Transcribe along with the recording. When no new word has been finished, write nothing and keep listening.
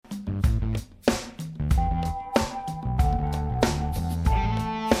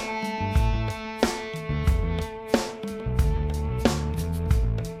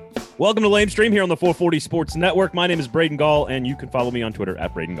Welcome to Lamestream here on the 440 Sports Network. My name is Braden Gall, and you can follow me on Twitter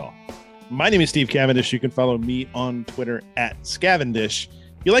at Braden Gall. My name is Steve Cavendish. You can follow me on Twitter at Scavendish.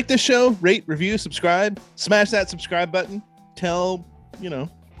 You like this show? Rate, review, subscribe. Smash that subscribe button. Tell,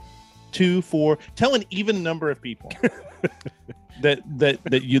 2, 4. Tell an even number of people that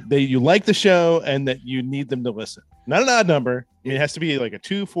you like the show and that you need them to listen. Not an odd number. It has to be like a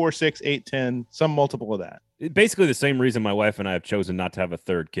 2, 4, 6, 8, 10, some multiple of that. Basically the same reason my wife and I have chosen not to have a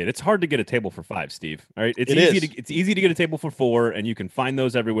third kid. It's hard to get a table for 5, Steve. All right. It's easy to get a table for 4, and you can find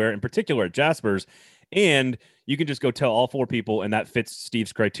those everywhere, in particular at Jasper's. And you can just go tell all 4 people, and that fits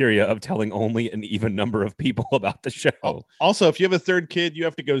Steve's criteria of telling only an even number of people about the show. Also, if you have a third kid, you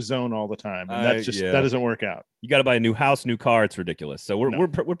have to go zone all the time, and that doesn't work out. You got to buy a new house, new car. It's ridiculous. So we're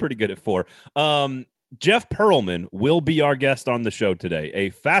pretty good at 4. Jeff Pearlman will be our guest on the show today.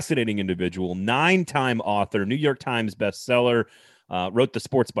 A fascinating individual, 9-time author, New York Times bestseller, wrote the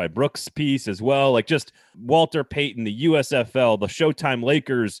Sports by Brooks piece as well. Like just Walter Payton, the USFL, the Showtime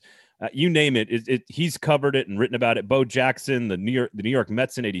Lakers, you name it. He's covered it and written about it. Bo Jackson, the New York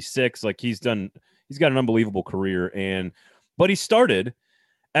Mets in '86. Like he's got an unbelievable career. But he started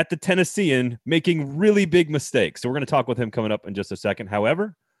at the Tennessean making really big mistakes. So we're going to talk with him coming up in just a second.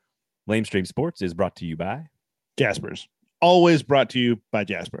 However, Lamestream Sports is brought to you by Jasper's. Always brought to you by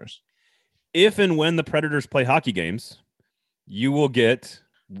Jasper's. If and when the Predators play hockey games, you will get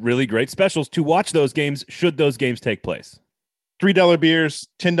really great specials to watch those games should those games take place. $3 beers,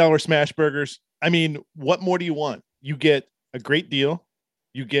 $10 smash burgers. I mean, what more do you want? You get a great deal.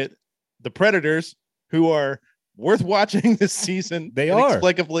 You get the Predators, who are worth watching this season. They are.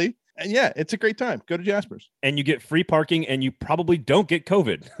 Inexplicably. And yeah, it's a great time. Go to Jasper's. And you get free parking, and you probably don't get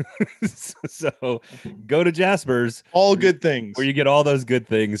COVID. So go to Jasper's. All good things. Where you get all those good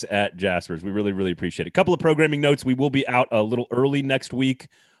things at Jasper's. We really, really appreciate it. A couple of programming notes. We will be out a little early next week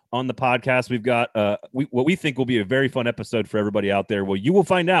on the podcast. We've got what we think will be a very fun episode for everybody out there. Well, you will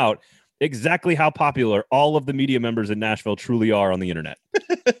find out exactly how popular all of the media members in Nashville truly are on the internet.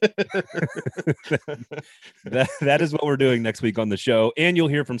 that is what we're doing next week on the show. And you'll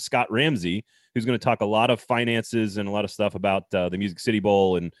hear from Scott Ramsey, who's going to talk a lot of finances and a lot of stuff about the Music City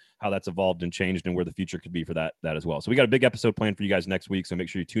Bowl and how that's evolved and changed and where the future could be for that as well. So we got a big episode planned for you guys next week. So make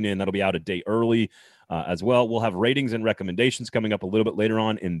sure you tune in. That'll be out a day early as well. We'll have ratings and recommendations coming up a little bit later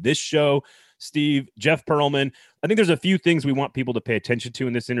on in this show. Steve, Jeff Pearlman, I think there's a few things we want people to pay attention to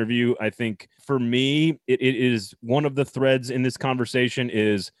in this interview. I think for me, it is one of the threads in this conversation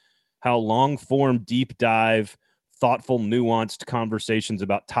is how long form, deep dive, thoughtful, nuanced conversations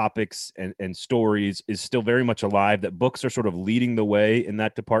about topics and stories is still very much alive, that books are sort of leading the way in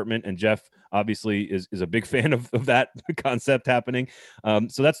that department. And Jeff obviously is a big fan of that concept happening.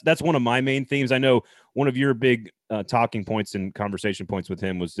 So that's one of my main themes. I know one of your big talking points and conversation points with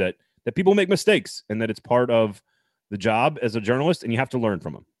him was that people make mistakes and that it's part of the job as a journalist and you have to learn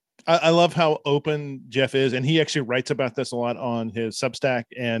from them. I love how open Jeff is. And he actually writes about this a lot on his Substack.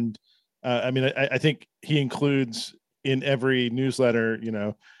 And I think he includes in every newsletter,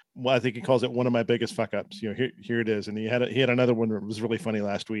 I think he calls it one of my biggest fuck ups. Here it is. And he had another one that was really funny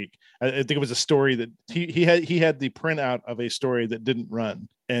last week. I think it was a story that he had the printout of a story that didn't run,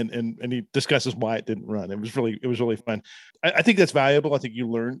 and he discusses why it didn't run. It was really fun. I think that's valuable. I think you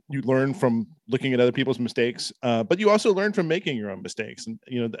learn from looking at other people's mistakes, but you also learn from making your own mistakes.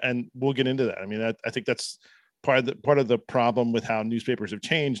 And we'll get into that. I mean, I think that's part of the problem with how newspapers have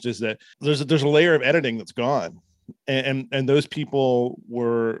changed is that there's a layer of editing that's gone. And those people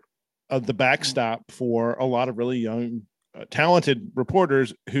were the backstop for a lot of really young, talented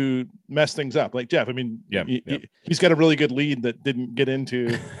reporters who mess things up. Like Jeff, I mean, he's got a really good lead that didn't get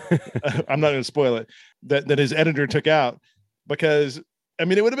into. I'm not going to spoil it. That his editor took out because I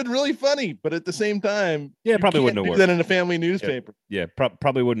mean it would have been really funny, but at the same time, it probably wouldn't have worked. That in a family newspaper,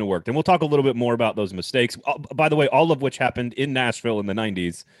 probably wouldn't have worked. And we'll talk a little bit more about those mistakes. By the way, all of which happened in Nashville in the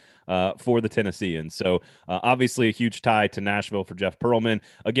 '90s. For the Tennesseans. So obviously a huge tie to Nashville for Jeff Pearlman.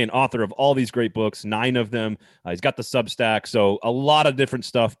 Again, author of all these great books, 9 of them. He's got the Substack. So a lot of different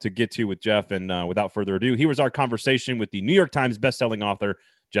stuff to get to with Jeff. And without further ado, here was our conversation with the New York Times bestselling author,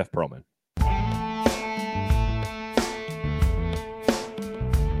 Jeff Pearlman.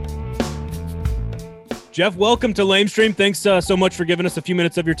 Jeff, welcome to Lamestream. Thanks so much for giving us a few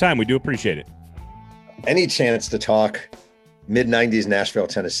minutes of your time. We do appreciate it. Any chance to talk mid-90s Nashville,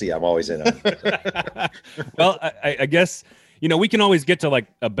 Tennessee, I'm always in it. Well, I guess, we can always get to like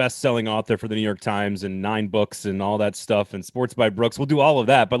a best-selling author for the New York Times and 9 books and all that stuff and Sports by Brooks. We'll do all of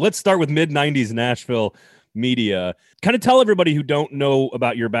that. But let's start with mid-90s Nashville media. Kind of tell everybody who don't know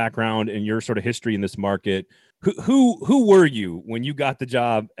about your background and your sort of history in this market, Who were you when you got the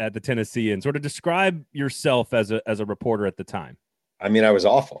job at the Tennessean? Sort of describe yourself as a reporter at the time. I mean, I was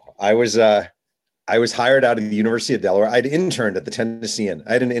awful. I was hired out of the University of Delaware. I'd interned at the Tennessean.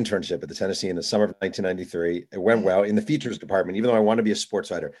 I had an internship at the Tennessean in the summer of 1993. It went well in the features department, even though I wanted to be a sports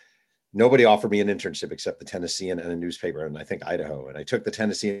writer. Nobody offered me an internship except the Tennessean and a newspaper, and I think Idaho. And I took the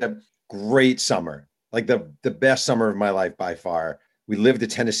Tennessean. Great summer, like the best summer of my life by far. We lived at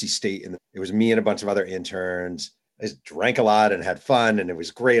Tennessee State, and it was me and a bunch of other interns. I just drank a lot and had fun, and it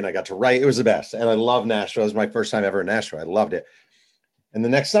was great. And I got to write. It was the best. And I love Nashville. It was my first time ever in Nashville. I loved it. And the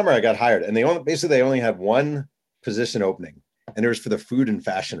next summer I got hired, and they only had one position opening, and it was for the food and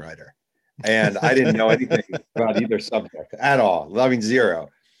fashion writer. And I didn't know anything about either subject at all. I mean, zero.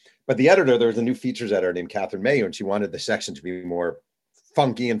 But the editor, there was a new features editor named Catherine Mayo, and she wanted the section to be more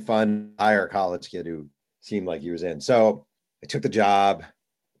funky and fun. Hire a college kid who seemed like he was in. So I took the job,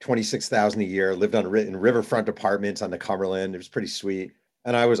 $26,000 a year, lived in riverfront apartments on the Cumberland. It was pretty sweet.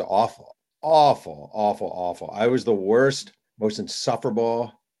 And I was awful. I was the worst, most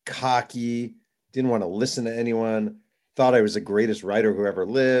insufferable, cocky, didn't want to listen to anyone, thought I was the greatest writer who ever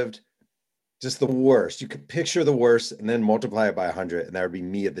lived. Just the worst. You could picture the worst and then multiply it by 100, and that would be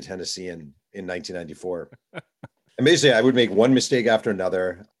me at the Tennessean in 1994. And basically, I would make one mistake after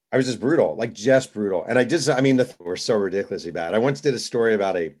another. I was just brutal. And we're so ridiculously bad. I once did a story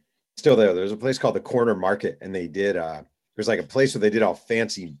about there's a place called the Corner Market, and they did, there's like a place where they did all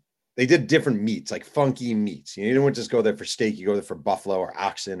fancy, they did different meats, like funky meats. You didn't just go there for steak, you go there for buffalo or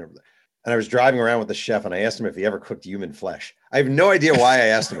oxen. And I was driving around with the chef, and I asked him if he ever cooked human flesh. I have no idea why I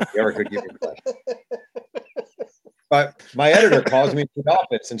asked him if he ever cooked human flesh. But my editor calls me to the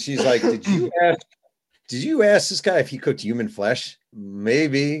office, and she's like, did you ask this guy if he cooked human flesh?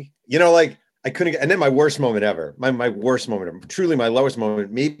 Maybe. I couldn't. And then my worst moment ever, my worst moment, truly my lowest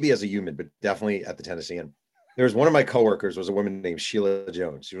moment, maybe as a human, but definitely at the Tennessean. There was one of my coworkers was a woman named Sheila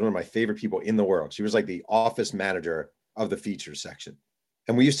Jones. She was one of my favorite people in the world. She was like the office manager of the features section.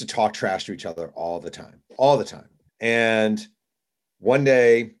 And we used to talk trash to each other all the time. And one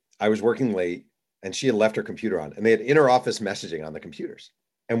day I was working late, and she had left her computer on, and they had inter-office messaging on the computers.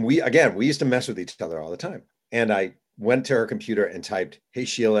 And we used to mess with each other all the time. And I went to her computer and typed, "Hey,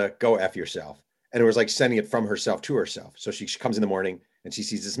 Sheila, go F yourself." And it was like sending it from herself to herself. So she comes in the morning and she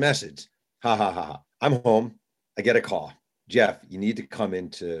sees this message. Ha, ha, ha, ha. I'm home. I get a call. "Jeff, you need to come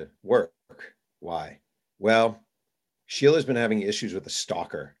into work." "Why?" "Well, Sheila's been having issues with a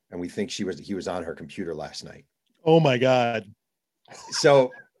stalker, and we think he was on her computer last night." Oh my God.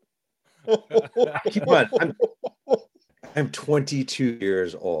 So keep in mind, I'm 22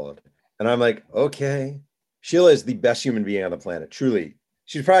 years old, and I'm like, okay. Sheila is the best human being on the planet. Truly.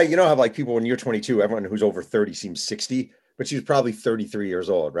 She's probably, how like people when you're 22, everyone who's over 30 seems 60, but she was probably 33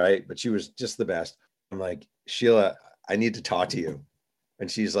 years old, right? But she was just the best. I'm like, "Sheila, I need to talk to you." And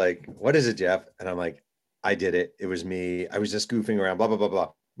she's like, "What is it, Jeff?" And I'm like, "I did it. It was me. I was just goofing around, blah, blah,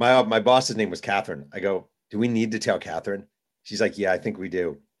 blah, blah." My boss's name was Catherine. I go, "Do we need to tell Catherine?" She's like, "Yeah, I think we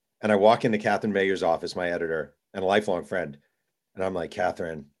do." And I walk into Catherine Mayer's office, my editor and a lifelong friend. And I'm like,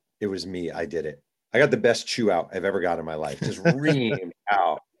 "Catherine, it was me. I did it. I got the best chew out I've ever got in my life." Just reamed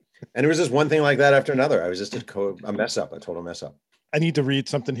out. And it was just one thing like that after another. I was just a total mess up. I need to read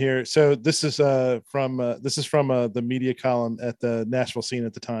something here. So this is from the media column at the Nashville Scene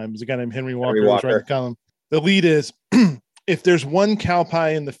at the time. There's a guy named Henry Walker who was writing the column. The lead is, "If there's one cow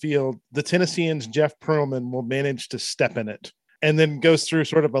pie in the field, the Tennessean's Jeff Pearlman will manage to step in it." And then goes through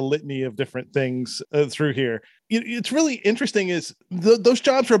sort of a litany of different things through here. It's really interesting is those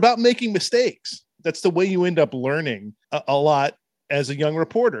jobs are about making mistakes. That's the way you end up learning a lot as a young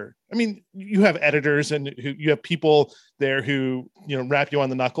reporter. I mean, you have editors and you have people there who, wrap you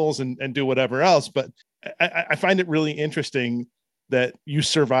on the knuckles and do whatever else. But I find it really interesting that you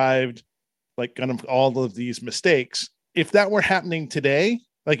survived like kind of all of these mistakes. If that were happening today,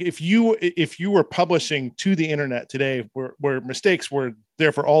 like if you were publishing to the internet today where mistakes were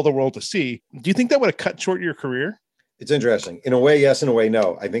there for all the world to see, do you think that would have cut short your career? It's interesting. In a way, yes. In a way,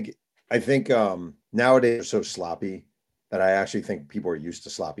 no. I think nowadays are so sloppy that I actually think people are used to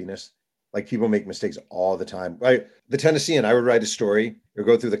sloppiness. Like people make mistakes all the time. Right? The Tennessean, I would write a story, it would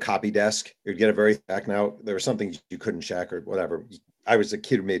go through the copy desk, it would get a very back. Now there was something you couldn't check or whatever. I was a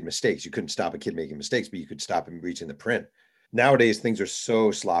kid who made mistakes. You couldn't stop a kid making mistakes, but you could stop him reaching the print. Nowadays, things are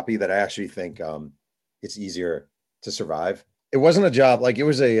so sloppy that I actually think it's easier to survive. It wasn't a job like it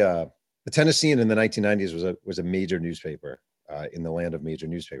was the Tennessean in the 1990s was a major newspaper in the land of major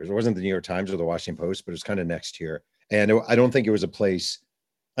newspapers. It wasn't the New York Times or the Washington Post, but it was kind of next tier. And I don't think it was a place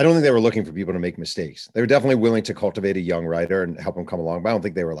I don't think they were looking for people to make mistakes. They were definitely willing to cultivate a young writer and help him come along. But I don't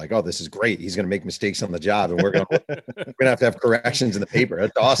think they were like, oh, this is great. He's going to make mistakes on the job and we're going to have corrections in the paper.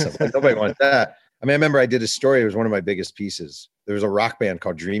 That's awesome. Like, nobody wants that. I mean, I remember I did a story. It was one of my biggest pieces. There was a rock band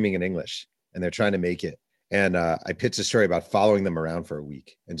called Dreaming in English, and they're trying to make it. And I pitched a story about following them around for a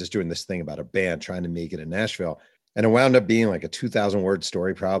week and just doing this thing about a band trying to make it in Nashville. And it wound up being like a 2,000 word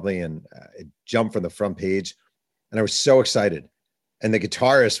story probably. And it jumped from the front page. And I was so excited. And the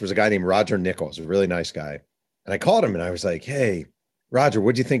guitarist was a guy named Roger Nichols, a really nice guy. And I called him and I was like, hey, Roger,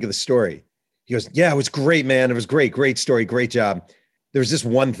 what'd you think of the story? He goes, yeah, it was great, man. It was great. Great story. Great job. There was just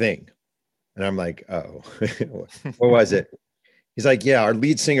one thing. And I'm like, oh, what was it? He's like, yeah, our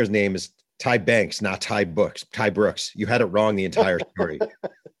lead singer's name is Ty Banks, not Ty Brooks. You had it wrong the entire story.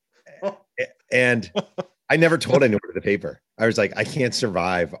 And I never told anyone in the paper. I was like, I can't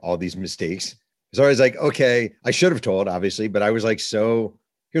survive all these mistakes. So I was like, okay, I should have told, obviously, but I was like, so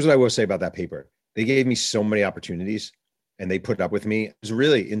here's what I will say about that paper. They gave me so many opportunities and they put up with me. It was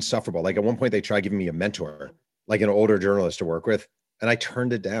really insufferable. Like at one point they tried giving me a mentor, like an older journalist to work with. And I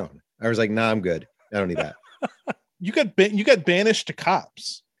turned it down. I was like, nah, I'm good. I don't need that. You got banished to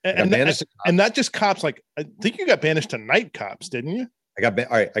cops. And not just cops. Like, I think you got banished to night cops, didn't you? I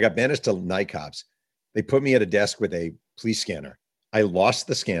got banished to night cops. They put me at a desk with a police scanner. I lost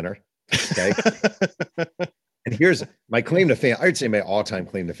the scanner. Okay. And here's my claim to fame. I would say my all-time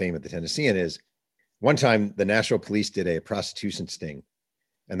claim to fame at the Tennessean is one time the Nashville police did a prostitution sting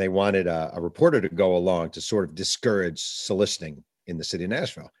and they wanted a reporter to go along to sort of discourage soliciting in the city of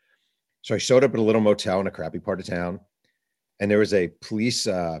Nashville. So I showed up at a little motel in a crappy part of town and there was a police,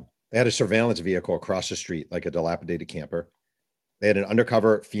 they had a surveillance vehicle across the street, like a dilapidated camper. They had an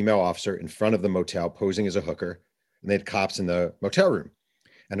undercover female officer in front of the motel posing as a hooker and they had cops in the motel room.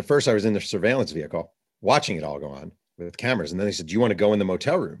 And at first I was in the surveillance vehicle watching it all go on with cameras. And then they said, do you want to go in the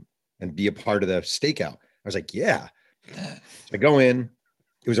motel room and be a part of the stakeout? I was like, yeah. So I go in.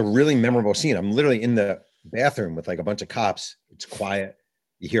 It was a really memorable scene. I'm literally in the bathroom with like a bunch of cops. It's quiet.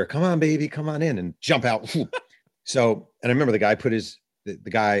 You hear, come on, baby, come on in and jump out. So, and I remember the guy put the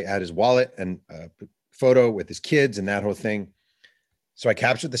guy had his wallet and a photo with his kids and that whole thing. So I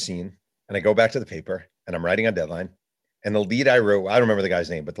captured the scene and I go back to the paper and I'm writing on deadline. And the lead I wrote, I don't remember the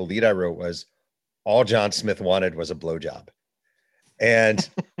guy's name, but the lead I wrote was all John Smith wanted was a blowjob. And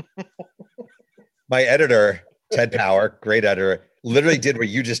my editor, Ted Power, great editor, literally did what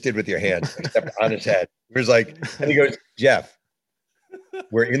you just did with your hand, except on his head. He was like, and he goes, Jeff,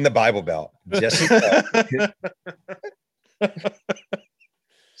 we're in the Bible Belt.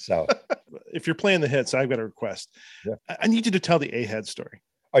 So if you're playing the hits, I've got a request. Yeah. I need you to tell the Ahead story.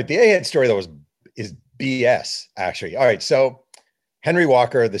 All right. The Ahead story though is BS actually. All right. So Henry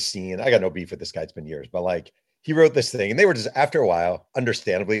Walker, the scene, I got no beef with this guy. It's been years, but like he wrote this thing and they were just, after a while,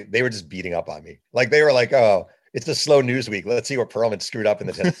 understandably, they were just beating up on me. Like they were like, oh, it's a slow news week. Let's see what Perlman screwed up in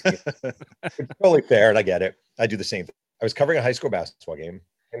the Tennessee. It's totally fair. And I get it. I do the same thing. I was covering a high school basketball game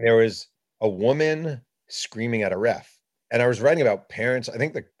and there was a woman screaming at a ref. And I was writing about parents. I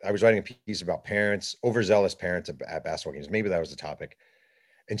think I was writing a piece about parents, overzealous parents at basketball games. Maybe that was the topic.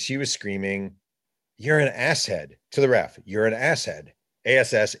 And she was screaming, you're an asshead to the ref. You're an asshead.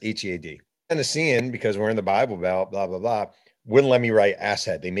 ASSHEAD. Tennessean, because we're in the Bible Belt, blah, blah, blah, wouldn't let me write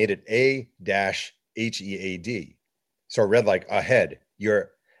asshead. They made it A-HEAD. So I read like ahead.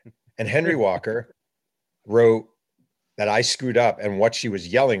 And Henry Walker wrote that I screwed up. And what she was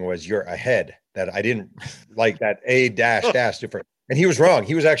yelling was, you're ahead. That I didn't like that A dash different. And he was wrong.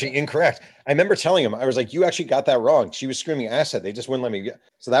 He was actually incorrect. I remember telling him, I was like, you actually got that wrong. She was screaming asset. They just wouldn't let me get.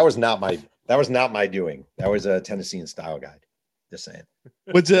 So that was not my doing. That was a Tennessean style guide. Just saying.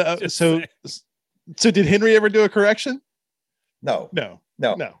 So did Henry ever do a correction? No.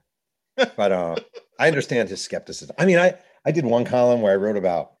 But I understand his skepticism. I mean, I did one column where I wrote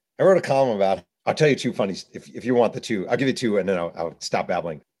a column about, I'll tell you two funny, if you want the two, I'll give you two and then I'll stop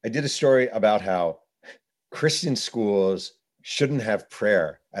babbling. I did a story about how Christian schools shouldn't have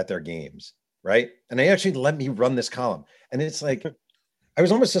prayer at their games, right? And they actually let me run this column. And it's like, I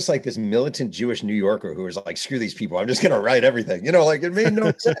was almost just like this militant Jewish New Yorker who was like, screw these people. I'm just going to write everything. Like it made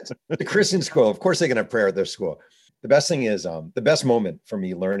no sense. The Christian school, of course they can have prayer at their school. The best thing is the best moment for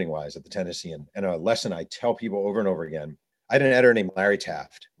me learning wise at the Tennessean and a lesson I tell people over and over again. I had an editor named Larry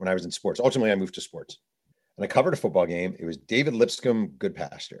Taft when I was in sports. Ultimately, I moved to sports. And I covered a football game. It was David Lipscomb,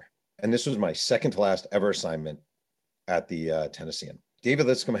 Goodpasture. And this was my second to last ever assignment at the Tennessean. David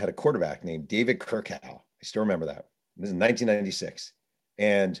Lipscomb had a quarterback named David Kirkhow. I still remember that. This is 1996.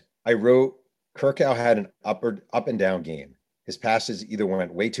 And I wrote, Kirkhow had an up and down game. His passes either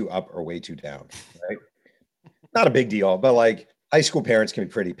went way too up or way too down, right? Not a big deal, but like high school parents can be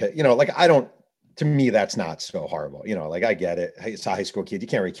pretty, like to me, that's not so horrible. Like I get it. It's a high school kid. You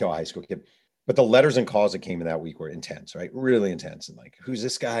can't really kill a high school kid. But the letters and calls that came in that week were intense, right? Really intense. And like, who's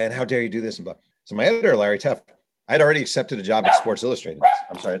this guy? And how dare you do this? And blah. So my editor, Larry Teff, I had already accepted a job at Sports Illustrated.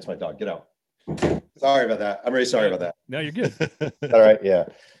 I'm sorry, it's my dog. Get out. Sorry about that. I'm really sorry about that. No, you're good. All right. Yeah.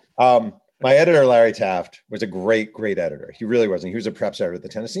 My editor, Larry Taft, was a great, great editor. He really was. And he was a preps editor at the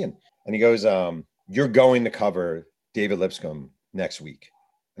Tennessean. And he goes, you're going to cover David Lipscomb next week.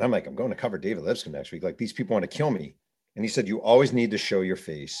 And I'm like, I'm going to cover David Lipscomb next week. Like, these people want to kill me. And he said, you always need to show your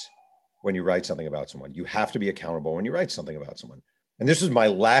face when you write something about someone. You have to be accountable when you write something about someone. And this was my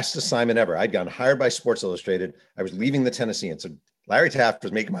last assignment ever. I'd gotten hired by Sports Illustrated. I was leaving the Tennessean. So Larry Taft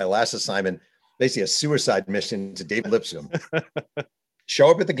was making my last assignment, basically a suicide mission to David Lipscomb. Show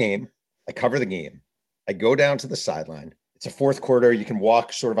up at the game. I cover the game. I go down to the sideline. It's a fourth quarter. You can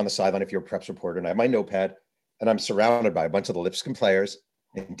walk sort of on the sideline if you're a preps reporter. And I have my notepad, and I'm surrounded by a bunch of the Lipscomb players.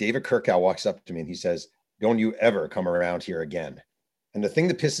 And David Kirkow walks up to me and he says, don't you ever come around here again. And the thing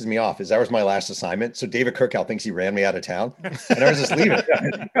that pisses me off is that was my last assignment. So David Kirkow thinks he ran me out of town, and I was just leaving.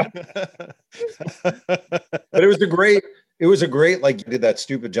 But it was a great, like, you did that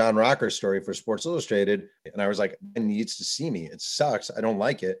stupid John Rocker story for Sports Illustrated. And I was like, he needs to see me. It sucks. I don't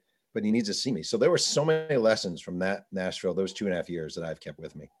like it, but he needs to see me. So there were so many lessons from that Nashville, those 2.5 years, that I've kept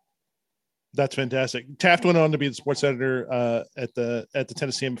with me. That's fantastic. Taft went on to be the sports editor at the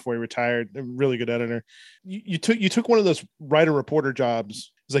Tennessean before he retired. A really good editor. You took one of those writer reporter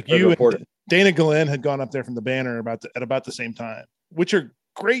jobs. It's like you and Dana Glenn had gone up there from the Banner at about the same time, which are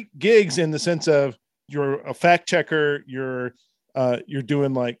great gigs in the sense of you're a fact checker, you're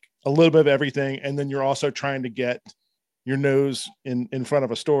doing like a little bit of everything, and then you're also trying to get your nose in front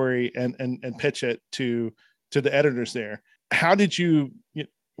of a story and pitch it to the editors there. How did you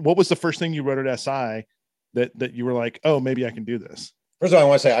what was the first thing you wrote at SI that you were like, oh, maybe I can do this? First of all, I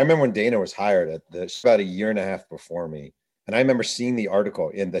want to say, I remember when Dana was hired at this about a year and a half before me. And I remember seeing the article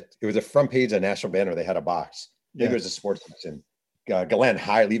it was a front page of National Banner. They had a box. Maybe it was a sports section. Glenn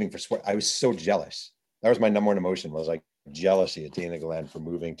leaving for sport. I was so jealous. That was my number one emotion, was like jealousy at Dana Glenn for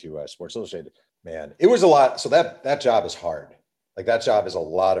moving to Sports Illustrated. Man, it was a lot. So that job is hard. Like, that job is a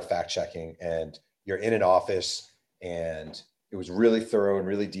lot of fact checking, and you're in an office, and it was really thorough and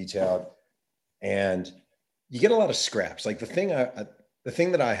really detailed, and you get a lot of scraps. Like, the thing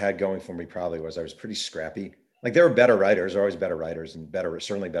that I had going for me probably was I was pretty scrappy. Like, there were better writers, always better writers, and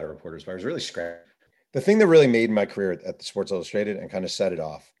certainly better reporters, but I was really scrappy. The thing that really made my career at the Sports Illustrated and kind of set it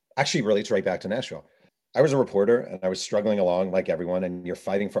off actually relates right back to Nashville. I was a reporter, and I was struggling along like everyone, and you're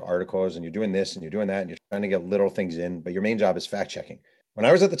fighting for articles, and you're doing this and you're doing that, and you're trying to get little things in, but your main job is fact checking. When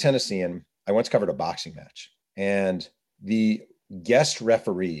I was at the Tennessean, I once covered a boxing match, and the guest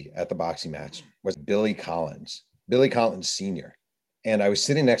referee at the boxing match was Billy Collins Sr. And I was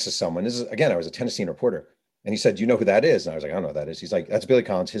sitting next to someone. This is, again, I was a Tennessean reporter. And he said, do you know who that is? And I was like, I don't know who that is. He's like, that's Billy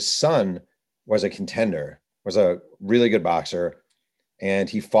Collins. His son was a contender, was a really good boxer. And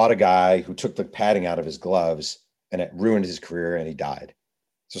he fought a guy who took the padding out of his gloves, and it ruined his career, and he died.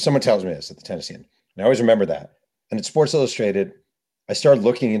 So someone tells me this at the Tennessean. And I always remember that. And at Sports Illustrated, I started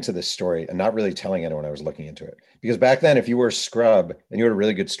looking into this story and not really telling anyone I was looking into it. Because back then, if you were a scrub and you had a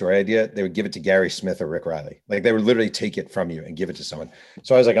really good story idea, they would give it to Gary Smith or Rick Riley. Like, they would literally take it from you and give it to someone.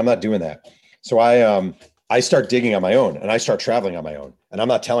 So I was like, I'm not doing that. So I start digging on my own, and I start traveling on my own, and I'm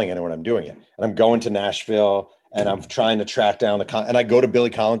not telling anyone I'm doing it. And I'm going to Nashville, and I'm trying to track down and I go to Billy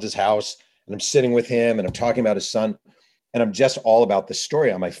Collins' house, and I'm sitting with him, and I'm talking about his son, and I'm just all about this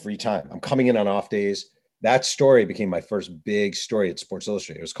story on my free time. I'm coming in on off days. That story became my first big story at Sports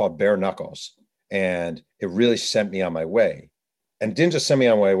Illustrated. It was called Bare Knuckles, and it really sent me on my way. And it didn't just send me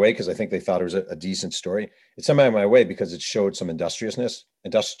on my way because I think they thought it was a decent story. It sent me on my way because it showed some industriousness. I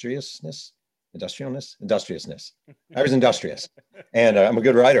was industrious, and I'm a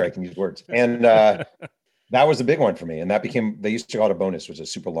good writer. I can use words. And that was the big one for me. And that they used to call it a bonus, which is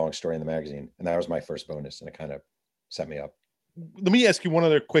a super long story in the magazine. And that was my first bonus, and it kind of set me up. Let me ask you one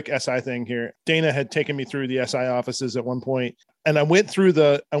other quick SI thing here. Dana had taken me through the SI offices at one point, and I went through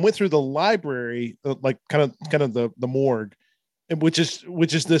the library, like kind of the morgue, which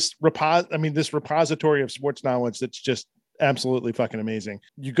is this repository of sports knowledge that's just absolutely fucking amazing.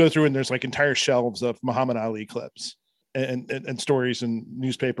 You go through, and there's like entire shelves of Muhammad Ali clips and stories and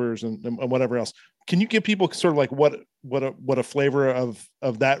newspapers and whatever else. Can you give people sort of like what a flavor of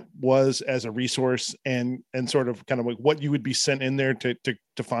that was as a resource, and sort of kind of like what you would be sent in there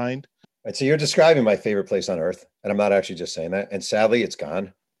to find? Right, so you're describing my favorite place on earth, and I'm not actually just saying that. And sadly, it's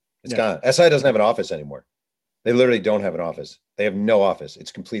gone. It's gone. SI doesn't have an office anymore. They literally don't have an office. They have no office.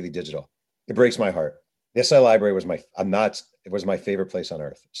 It's completely digital. It breaks my heart. The SI library was It was my favorite place on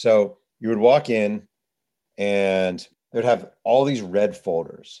earth. So you would walk in and they'd have all these red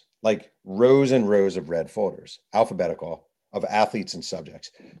folders, like rows and rows of red folders, alphabetical, of athletes and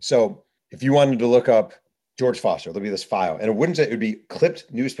subjects. So if you wanted to look up George Foster, there'll be this file, and it would be clipped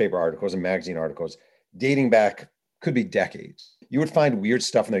newspaper articles and magazine articles dating back, could be decades. You would find weird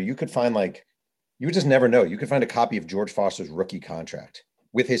stuff in there. You could find you would just never know. You could find a copy of George Foster's rookie contract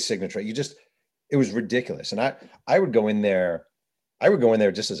with his signature. It was ridiculous. And I would go in there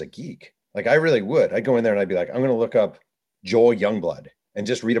just as a geek. Like I really would. I'd go in there and I'd be like, I'm going to look up Joel Youngblood and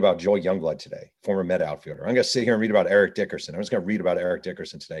just read about Joel Youngblood today, former Met outfielder. I'm going to sit here and read about Eric Dickerson. I'm just going to read about Eric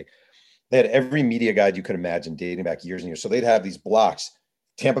Dickerson today. They had every media guide you could imagine dating back years and years. So they'd have these blocks,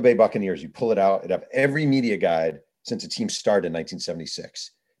 Tampa Bay Buccaneers, you pull it out, it'd have every media guide since the team started in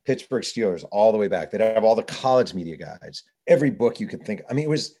 1976. Pittsburgh Steelers, all the way back. They'd have all the college media guides, every book you could think. I mean, it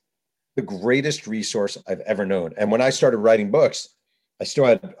was the greatest resource I've ever known. And when I started writing books, I still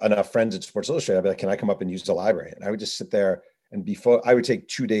had enough friends at Sports Illustrated. I'd be like, can I come up and use the library? And I would just sit there and I would take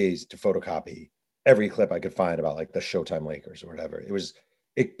 2 days to photocopy every clip I could find about like the Showtime Lakers or whatever.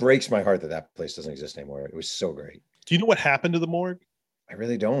 It breaks my heart that place doesn't exist anymore. It was so great. Do you know what happened to the morgue? I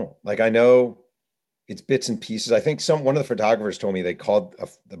really don't. Like, I know it's bits and pieces. I think one of the photographers told me they called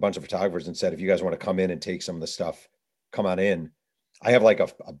a bunch of photographers and said, if you guys want to come in and take some of the stuff, come on in. I have like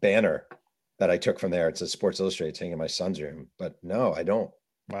a banner that I took from there. It says Sports Illustrated hanging in my son's room, but no, I don't.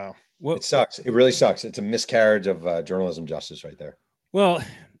 Wow. Well, it sucks. It really sucks. It's a miscarriage of journalism justice right there. Well,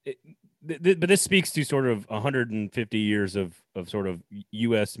 but this speaks to sort of 150 years of sort of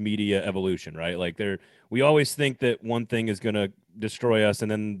U.S. media evolution, right? Like we always think that one thing is going to destroy us,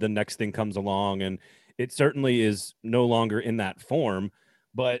 and then the next thing comes along, and it certainly is no longer in that form.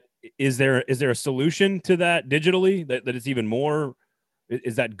 But is there a solution to that digitally that it's even more?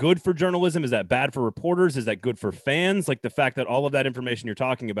 Is that good for journalism? Is that bad for reporters? Is that good for fans? Like the fact that all of that information you're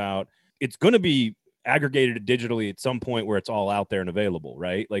talking about, it's going to be aggregated digitally at some point where it's all out there and available,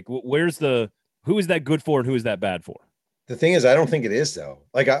 right? Like who is that good for and who is that bad for? The thing is, I don't think it is though.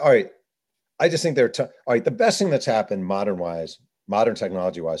 Like, all right, I just think all right. The best thing that's happened modern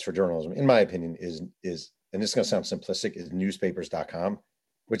technology wise for journalism, in my opinion, is, and this is going to sound simplistic, is newspapers.com,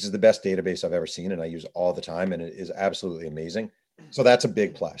 which is the best database I've ever seen. And I use all the time, and it is absolutely amazing. So that's a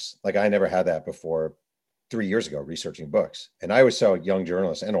big plus. Like I never had that before 3 years ago researching books. And I always tell young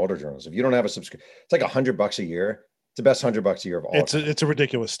journalists and older journalists, if you don't have a subscription, it's like $100 a year. It's the best $100 a year of all time. It's a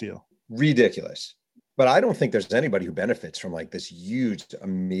ridiculous deal. Ridiculous. But I don't think there's anybody who benefits from like this huge,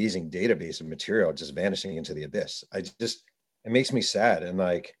 amazing database of material just vanishing into the abyss. It makes me sad. And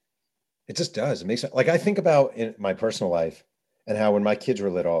like, it just does. It makes like, I think about in my personal life and how when my kids were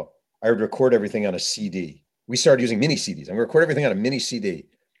little, I would record everything on a CD. We started using mini CDs. I'm going to record everything on a mini CD.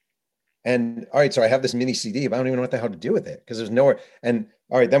 And all right, so I have this mini CD, but I don't even know what the hell to do with it because there's nowhere. And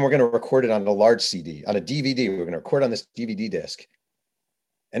all right, then we're going to record it on a large CD, on a DVD. We're going to record on this DVD disc.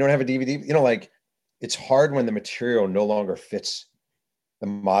 I don't have a DVD. You know, like it's hard when the material no longer fits the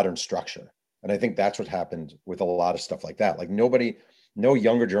modern structure. And I think that's what happened with a lot of stuff like that. Like no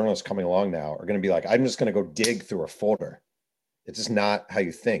younger journalists coming along now are going to be like, I'm just going to go dig through a folder. It's just not how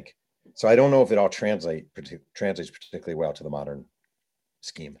you think. So I don't know if it all translates particularly well to the modern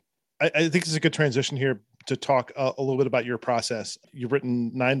scheme. I think this is a good transition here to talk a little bit about your process. You've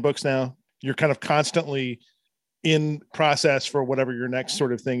written 9 books now. You're kind of constantly in process for whatever your next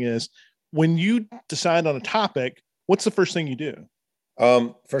sort of thing is. When you decide on a topic, what's the first thing you do?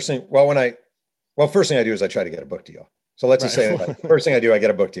 First thing I do is I try to get a book deal. So let's just say first thing I do, I get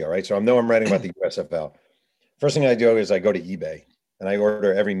a book deal, right? So I know I'm writing about the USFL. First thing I do is I go to eBay and I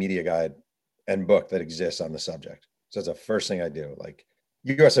order every media guide and book that exists on the subject. So that's the first thing I do. Like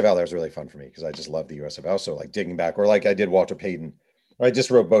USFL, that was really fun for me because I just love the USFL. So like digging back, or like I did Walter Payton, or I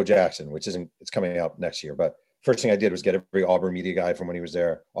just wrote Bo Jackson, which it's coming out next year. But first thing I did was get every Auburn media guide from when he was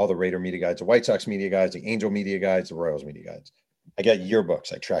there, all the Raider media guides, the White Sox media guides, the Angel media guides, the Royals media guides. I get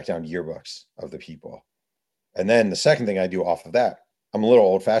yearbooks. I track down yearbooks of the people. And then the second thing I do off of that, I'm a little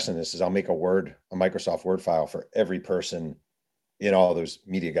old fashioned in this, is I'll make a Microsoft Word file for every person in all those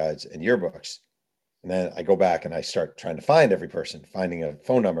media guides and yearbooks. And then I go back and I start trying to find every person, finding a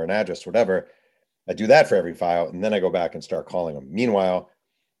phone number, an address, whatever. I do that for every file. And then I go back and start calling them. Meanwhile,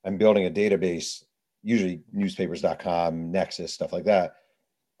 I'm building a database, usually newspapers.com, Nexus, stuff like that,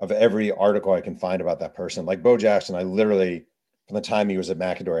 of every article I can find about that person. Like Bo Jackson, I literally, from the time he was at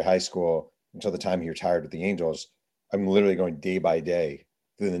McAdory High School until the time he retired with the Angels, I'm literally going day by day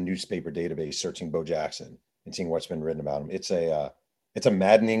through the newspaper database, searching Bo Jackson and seeing what's been written about him. It's a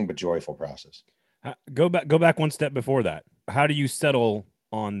maddening but joyful process. Go back one step before that. How do you settle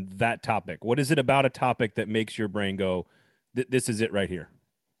on that topic? What is it about a topic that makes your brain go, This is it right here.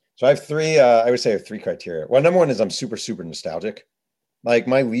 So I have three, I would say I have three criteria. Well, number one is I'm super, super nostalgic. Like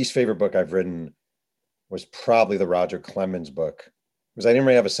my least favorite book I've written was probably the Roger Clemens book, because I didn't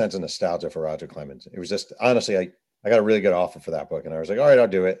really have a sense of nostalgia for Roger Clemens. It was just, honestly, I got a really good offer for that book and I was like, all right, I'll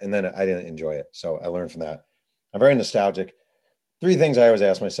do it. And then I didn't enjoy it. So I learned from that. I'm very nostalgic. Three things I always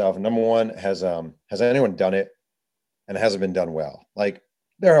ask myself. Number one, has anyone done it and it hasn't been done well? Like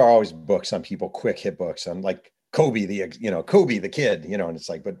there are always books on people, quick hit books on like Kobe the kid, and it's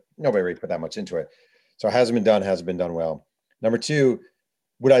like, but nobody really put that much into it. So it hasn't been done well. Number two,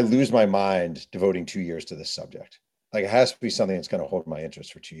 would I lose my mind devoting 2 years to this subject? Like it has to be something that's going to hold my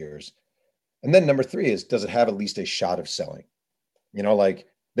interest for 2 years. And then number three is, does it have at least a shot of selling? Like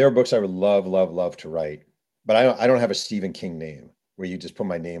there are books I would love to write, but I don't have a Stephen King name where you just put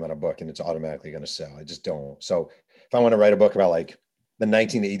my name on a book and it's automatically going to sell. I just don't. So if I want to write a book about like the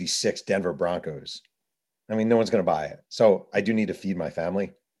 1986 Denver Broncos, I mean, no one's going to buy it. So I do need to feed my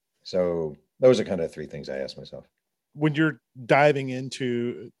family. So those are kind of three things I ask myself. When you're diving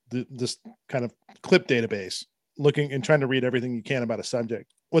into this kind of clip database, looking and trying to read everything you can about a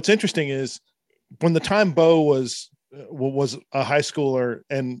subject, what's interesting is from the time Bo was a high schooler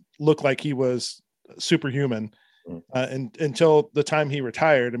and looked like he was superhuman, and until the time he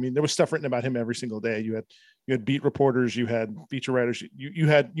retired, I mean, there was stuff written about him every single day. You had beat reporters, you had feature writers, you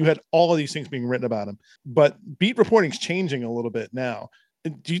had all of these things being written about him. But beat reporting is changing a little bit now.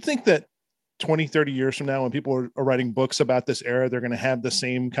 Do you think that 20, 30 years from now, when people are writing books about this era, they're going to have the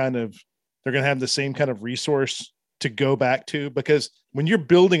same kind of resource to go back to? Because when you're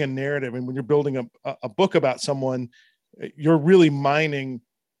building a narrative and when you're building a book about someone, you're really mining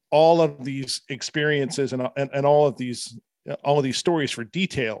all of these experiences and all of these stories for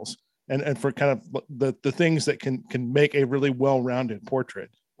details and for kind of the things that can make a really well-rounded portrait.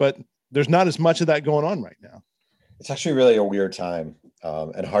 But there's not as much of that going on right now. It's actually really a weird time,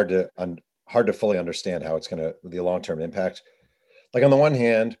 and hard to fully understand how it's going to, the long-term impact. Like on the one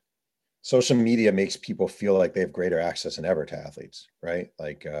hand, social media makes people feel like they have greater access than ever to athletes, right?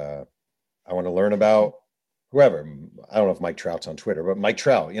 Like I want to learn about whoever. I don't know if Mike Trout's on Twitter, but Mike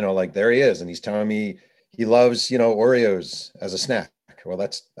Trout, like there he is. And he's telling me he loves, Oreos as a snack. Well,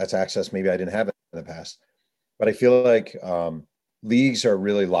 that's access maybe I didn't have in the past. But I feel like leagues are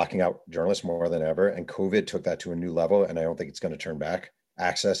really locking out journalists more than ever. And COVID took that to a new level. And I don't think it's going to turn back.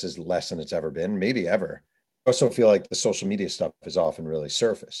 Access is less than it's ever been, maybe ever. I also feel like the social media stuff is often really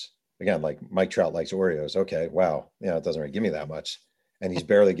surface. Again, like Mike Trout likes Oreos. Okay, wow. It doesn't really give me that much. And he's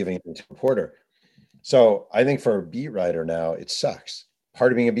barely giving it to a reporter. So I think for a beat writer now, it sucks.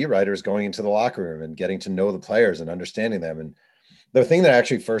 Part of being a beat writer is going into the locker room and getting to know the players and understanding them. And the thing that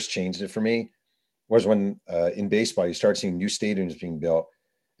actually first changed it for me was when in baseball, you start seeing new stadiums being built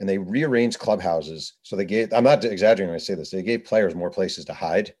and they rearranged clubhouses. So they gave, I'm not exaggerating when I say this, they gave players more places to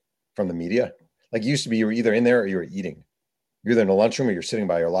hide from the media. Like it used to be, you were either in there or you were eating. You're either in the lunchroom or you're sitting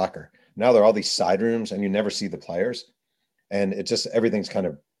by your locker. Now there are all these side rooms and you never see the players. And it just, everything's kind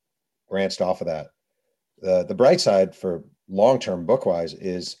of branched off of that. The bright side for long-term book-wise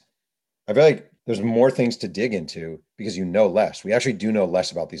is I feel like there's more things to dig into because you know less. We actually do know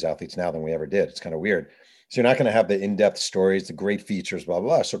less about these athletes now than we ever did. It's kind of weird. So you're not going to have the in-depth stories, the great features, blah,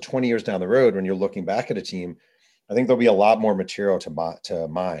 blah, blah. So 20 years down the road, when you're looking back at a team, I think there'll be a lot more material to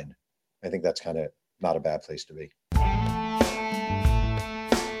mine. I think that's kind of not a bad place to be.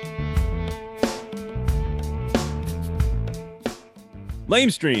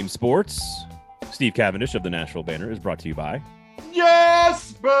 Lamestream Sports. Steve Cavendish of the Nashville Banner is brought to you by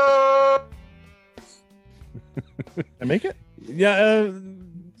Jasper. I make it? Yeah,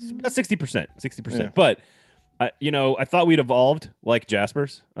 about 60%. Yeah. But I thought we'd evolved like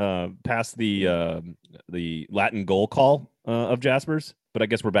Jasper's, past the Latin goal call of Jasper's, but I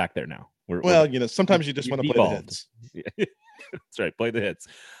guess we're back there now. Sometimes you just want to play the hits. Yeah. That's right. Play the hits,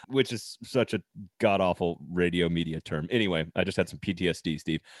 which is such a god-awful radio media term. Anyway, I just had some PTSD,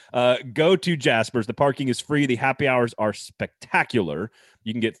 Steve. Go to Jasper's. The parking is free. The happy hours are spectacular.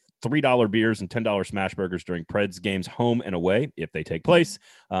 You can get $3 beers and $10 smash burgers during Preds games, home and away, if they take place.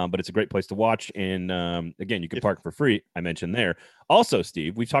 But it's a great place to watch. And again, you can park for free. I mentioned there. Also,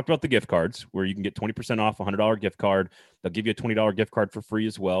 Steve, we've talked about the gift cards where you can get 20% off a $100 gift card. They'll give you a $20 gift card for free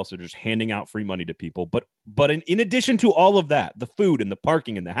as well. So just handing out free money to people. But in addition to all of that, the food and the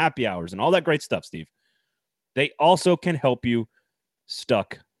parking and the happy hours and all that great stuff, Steve, they also can help you stuff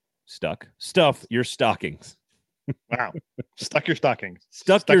your stockings. Wow. Stuck your stockings.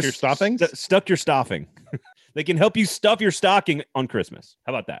 Stuck your stockings? Stuck your stuffing. They can help you stuff your stocking on Christmas.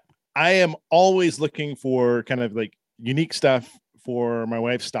 How about that? I am always looking for kind of like unique stuff for my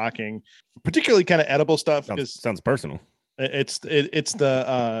wife's stocking, particularly kind of edible stuff. Sounds personal. It's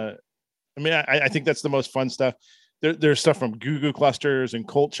the I mean, I think that's the most fun stuff. There's stuff from Goo Goo Clusters and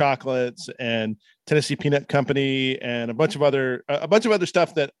Colt Chocolates and Tennessee Peanut Company and a bunch of other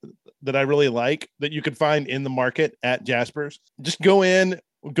stuff that I really like that you can find in the market at Jasper's. Just go in,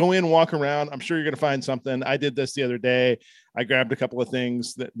 walk around. I'm sure you're going to find something. I did this the other day. I grabbed a couple of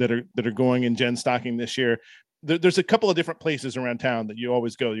things that are going in Gen stocking this year. There's a couple of different places around town that you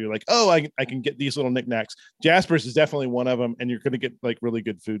always go. You're like, oh, I can get these little knickknacks. Jasper's is definitely one of them, and you're going to get like really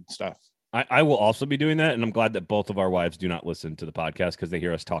good food stuff. I will also be doing that, and I'm glad that both of our wives do not listen to the podcast because they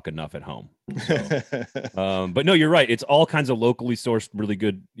hear us talk enough at home. So, but no, you're right. It's all kinds of locally sourced, really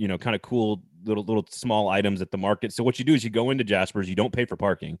good, kind of cool little small items at the market. So what you do is you go into Jasper's, you don't pay for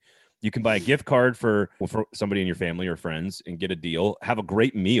parking. You can buy a gift card for somebody in your family or friends and get a deal, have a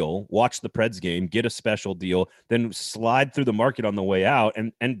great meal, watch the Preds game, get a special deal, then slide through the market on the way out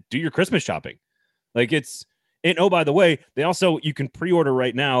and do your Christmas shopping. And oh, by the way, you can pre-order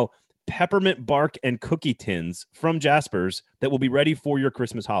right now peppermint bark and cookie tins from Jasper's that will be ready for your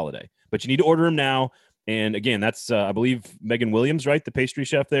Christmas holiday. But you need to order them now. And again, that's, I believe, Megan Williams, right? The pastry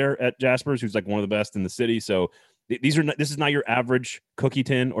chef there at Jasper's, who's like one of the best in the city. So this is not your average cookie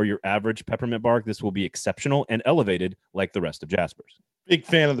tin or your average peppermint bark. This will be exceptional and elevated like the rest of Jasper's. Big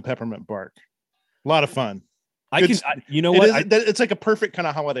fan of the peppermint bark. A lot of fun. It's like a perfect kind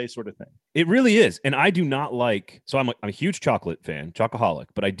of holiday sort of thing. It really is. And I do not like, so I'm a huge chocolate fan, chocoholic,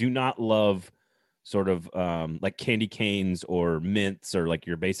 but I do not love sort of like candy canes or mints or like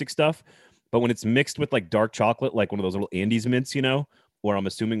your basic stuff. But when it's mixed with like dark chocolate, like one of those little Andes mints, or I'm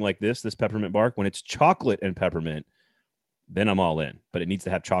assuming like this peppermint bark, when it's chocolate and peppermint, then I'm all in, but it needs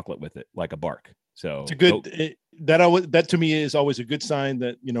to have chocolate with it, like a bark. So it's a good, that to me is always a good sign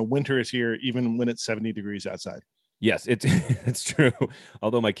that, winter is here, even when it's 70 degrees outside. Yes, it's true.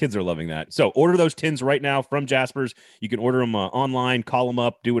 Although my kids are loving that. So order those tins right now from Jasper's. You can order them online, call them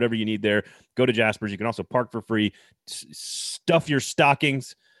up, do whatever you need there. Go to Jasper's. You can also park for free, stuff your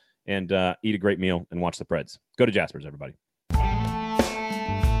stockings, and eat a great meal and watch the Preds. Go to Jasper's, everybody.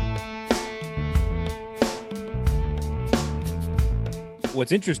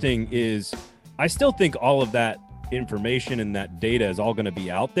 What's interesting is I still think all of that information and that data is all going to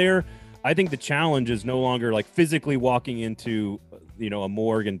be out there. I think the challenge is no longer like physically walking into, a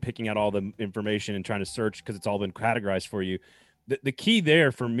morgue and picking out all the information and trying to search because it's all been categorized for you. The key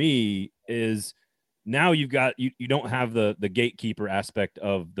there for me is now you don't have the gatekeeper aspect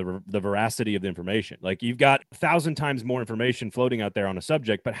of the veracity of the information. Like you've got 1,000 times more information floating out there on a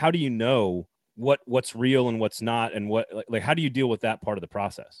subject, but how do you know what's real and what's not, and how do you deal with that part of the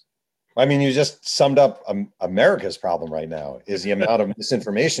process? I mean, you just summed up America's problem right now is the amount of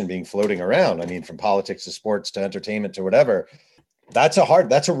misinformation being floating around. I mean, from politics to sports to entertainment to whatever. That's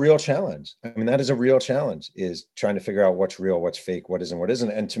a real challenge. I mean, that is a real challenge, is trying to figure out what's real, what's fake, what isn't, what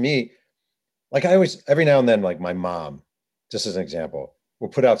isn't. And to me, like I always, every now and then, like my mom, just as an example, will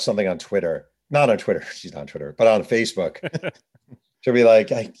put out something on Twitter, not on Twitter, she's not on Twitter, but on Facebook. She'll be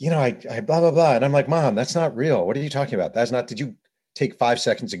like, I blah, blah, blah. And I'm like, Mom, that's not real. What are you talking about? Did you take 5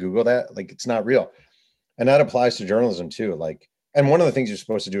 seconds to Google that? Like, it's not real. And that applies to journalism too. Like, and one of the things you're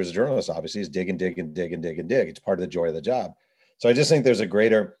supposed to do as a journalist, obviously, is dig and dig and dig and dig and dig. It's part of the joy of the job. So I just think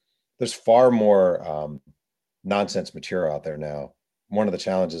there's far more nonsense material out there now. One of the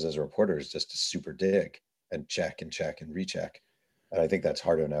challenges as a reporter is just to super dig and check and recheck. And I think that's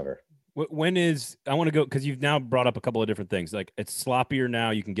harder than ever. I want to go, because you've now brought up a couple of different things. Like it's sloppier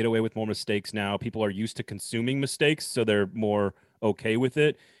now. You can get away with more mistakes now. People are used to consuming mistakes, so they're more okay with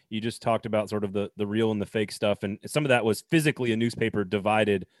it. You just talked about sort of the real and the fake stuff. And some of that was physically a newspaper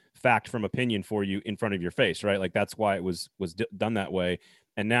divided fact from opinion for you in front of your face, right? Like that's why it was done that way.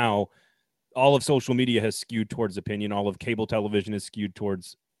 And now all of social media has skewed towards opinion. All of cable television is skewed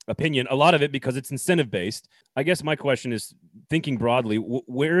towards opinion. A lot of it because it's incentive based. I guess my question is, thinking broadly,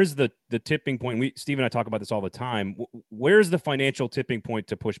 where's the tipping point? Steve and I talk about this all the time. Where's the financial tipping point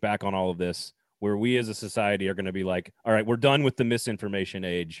to push back on all of this, where we as a society are going to be like, all right, we're done with the misinformation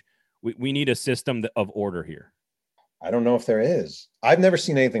age. We need a system of order here. I don't know if there is. I've never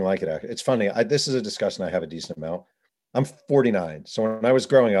seen anything like it. It's funny. This is a discussion I have a decent amount. I'm 49. So when I was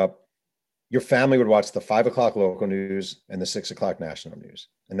growing up, your family would watch the 5 o'clock local news and the 6 o'clock national news.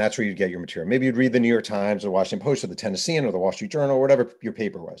 And that's where you'd get your material. Maybe you'd read the New York Times or Washington Post or the Tennessean or the Wall Street Journal or whatever your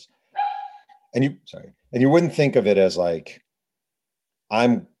paper was. And you wouldn't think of it as like,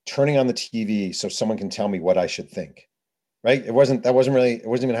 I'm turning on the TV so someone can tell me what I should think, right? It wasn't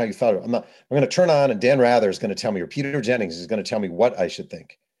even how you thought of it. I'm going to turn on and Dan Rather is going to tell me, or Peter Jennings is going to tell me what I should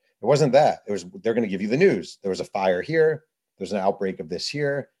think. It wasn't that. They're going to give you the news. There was a fire here. There's an outbreak of this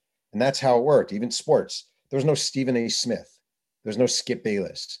here. And that's how it worked. Even sports. There's no Stephen A. Smith. There's no Skip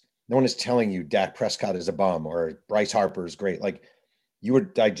Bayless. No one is telling you Dak Prescott is a bum or Bryce Harper is great. Like, you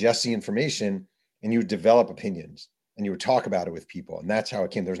would digest the information and you would develop opinions and you would talk about it with people. And that's how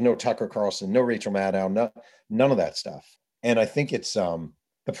it came. There's no Tucker Carlson, no Rachel Maddow, none of that stuff. And I think it's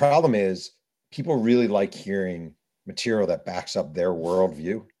the problem is people really like hearing material that backs up their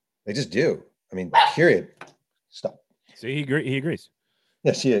worldview. They just do. I mean, period. Stop. See, he agrees.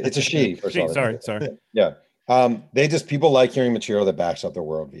 Yes, yeah, it's a she. Sorry. Yeah. People like hearing material that backs up their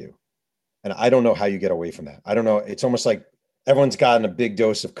worldview. And I don't know how you get away from that. I don't know. It's almost like everyone's gotten a big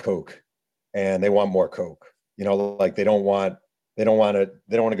dose of Coke and they want more Coke. You know, like they don't want to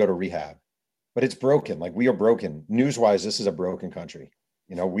go to rehab. But it's broken. Like, we are broken. News-wise, this is a broken country.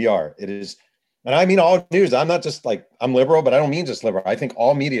 You know, we are. It is. And I mean all news. I'm not just like, I'm liberal, but I don't mean just liberal. I think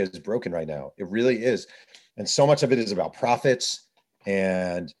all media is broken right now. It really is. And so much of it is about profits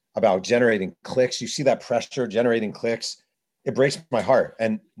and about generating clicks. You see that pressure generating clicks. It breaks my heart.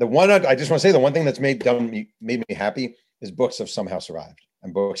 And the one, I just want to say, the one thing that's made me happy is books have somehow survived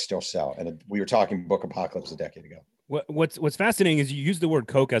and books still sell. And we were talking book apocalypse a decade ago. What's fascinating is you use the word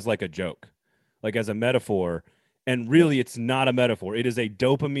Coke as like a joke, like as a metaphor. And really, it's not a metaphor. It is a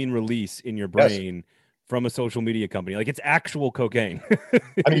dopamine release in your brain from a social media company. Like, it's actual cocaine.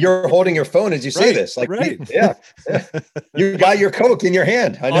 I mean, you're holding your phone as you say this. Like, yeah. You got your Coke in your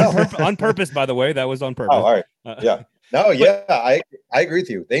hand. I know. On purpose, by the way. That was on purpose. Oh, all right. Yeah. No, yeah. I agree with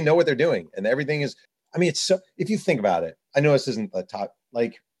you. They know what they're doing. And everything is, I mean, it's so, if you think about it, I know this isn't a top,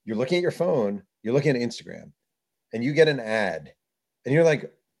 like, you're looking at your phone, you're looking at Instagram, and you get an ad, and you're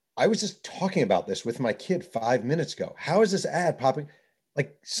like, I was just talking about this with my kid 5 minutes ago. How is this ad popping?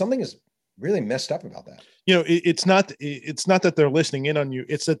 Like, something is really messed up about that. You know, it's not that they're listening in on you.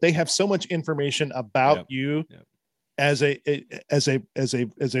 It's that they have so much information about you as a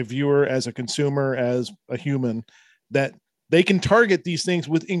viewer, as a consumer, as a human, that they can target these things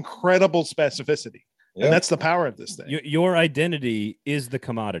with incredible specificity. Yeah. And that's the power of this thing. Your identity is the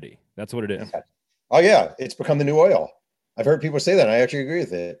commodity. That's what it is. Oh yeah. It's become the new oil. I've heard people say that. And I actually agree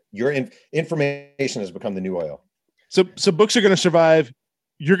with it. Your information has become the new oil. So books are going to survive.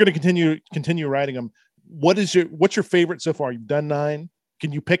 You're going to continue writing them. What's your favorite so far? You've done 9.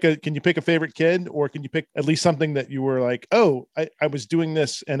 Can you pick a favorite kid, or can you pick at least something that you were like, oh, I was doing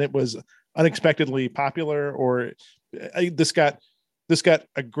this and it was unexpectedly popular, or this got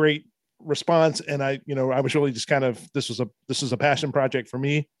a great response, and I was really just kind of, this was a passion project for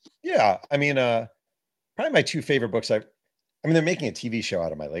me. Yeah. I mean, probably my 2 favorite books. They're making a TV show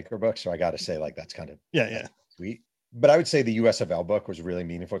out of my Laker book, so I got to say, like, that's kind of sweet. But I would say the USFL book was really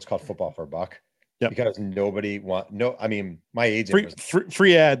meaningful. It's called Football for a Buck. Yeah, because my agent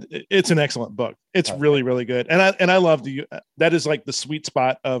free ad. It's an excellent book. It's really, really good. And I love that is like the sweet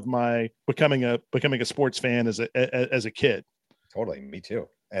spot of my becoming a sports fan as a kid. Totally. Me too.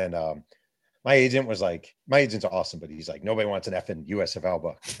 And my agent's awesome, but he's like, nobody wants an effing USFL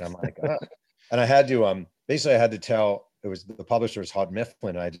book. And I'm like, and I had to, basically I had to tell, it was the publisher's Houghton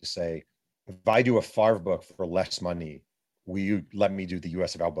Mifflin. And I just say, if I do a Favre book for less money, will you let me do the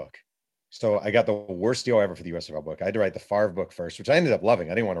USFL book? So I got the worst deal ever for the USFL book. I had to write the Favre book first, which I ended up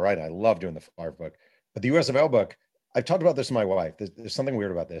loving. I didn't want to write it. I love doing the Favre book. But the USFL book, I've talked about this with my wife. There's something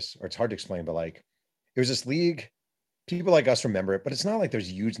weird about this, or it's hard to explain, but like, it was this league. People like us remember it, but it's not like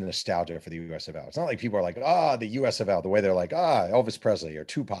there's huge nostalgia for the USFL. It's not like people are like, the USFL, the way they're like, Elvis Presley or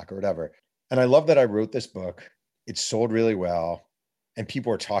Tupac or whatever. And I love that I wrote this book. It sold really well. And people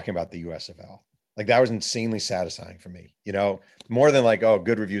were talking about the USFL. Like, that was insanely satisfying for me, more than like,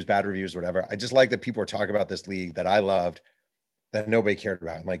 good reviews, bad reviews, whatever. I just like that people were talking about this league that I loved, that nobody cared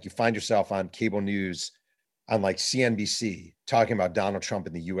about. And like, you find yourself on cable news on like CNBC talking about Donald Trump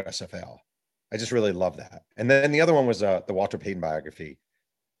in the USFL. I just really love that. And then the other one was the Walter Payton biography,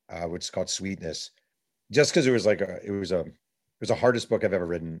 which is called Sweetness, just because it was like it was the hardest book I've ever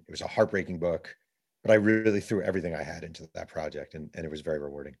written. It was a heartbreaking book, but I really threw everything I had into that project, and it was very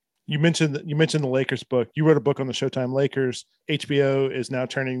rewarding. You mentioned the Lakers book. You wrote a book on the Showtime Lakers. HBO is now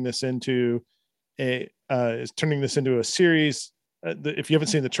turning this into a series. If you haven't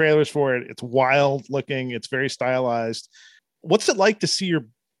seen the trailers for it, it's wild looking. It's very stylized. What's it like to see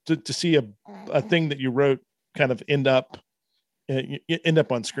to see a thing that you wrote kind of end up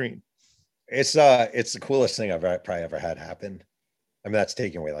on screen? It's the coolest thing I've probably ever had happen. I mean, that's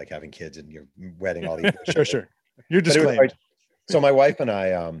taking away like having kids and your wedding, all these. Sure. You're disclaimed. So my wife and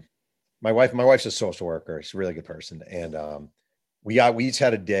I, my wife's a social worker. She's a really good person. And we each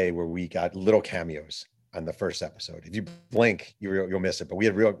had a day where we got little cameos on the first episode. If you blink, you'll miss it. But we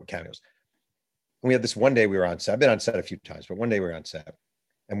had real cameos. And we had this one day we were on set. I've been on set a few times, but one day we were on set.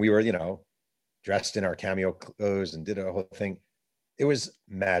 And we were, dressed in our cameo clothes and did a whole thing. It was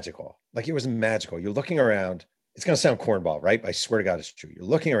magical. Like it was magical. You're looking around. It's going to sound cornball, right? But I swear to God, it's true. You're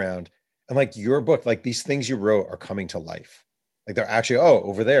looking around and like your book, like these things you wrote are coming to life. Like they're actually, oh,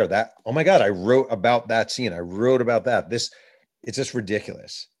 over there, that, oh my God, I wrote about that scene. I wrote about that. It's just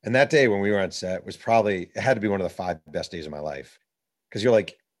ridiculous. And that day when we were on set was probably, it had to be one of the 5 best days of my life. Because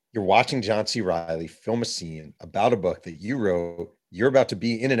you're watching John C. Reilly film a scene about a book that you wrote. You're about to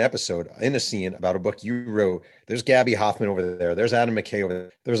be in an episode, in a scene about a book you wrote. There's Gabby Hoffman over there. There's Adam McKay over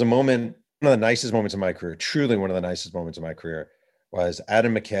there. There's a moment, one of the nicest moments of my career, truly one of the nicest moments of my career, was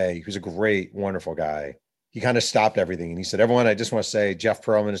Adam McKay, who's a great, wonderful guy. He kind of stopped everything. And he said, everyone, I just want to say, Jeff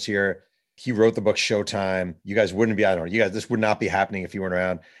Pearlman is here. He wrote the book Showtime. You guys wouldn't be, I don't know, you guys, this would not be happening if you weren't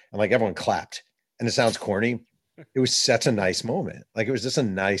around. And like everyone clapped. And it sounds corny. It was such a nice moment. Like it was just a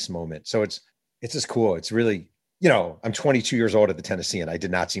nice moment. So it's just cool. It's really, I'm 22 years old at the Tennessean. I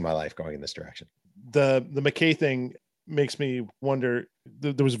did not see my life going in this direction. The McKay thing makes me wonder.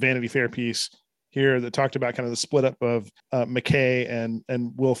 There was a Vanity Fair piece here that talked about kind of the split up of McKay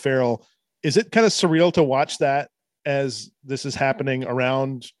and Will Ferrell. Is it kind of surreal to watch that as this is happening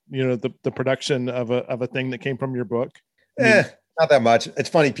around, the production of a thing that came from your book? Not that much. It's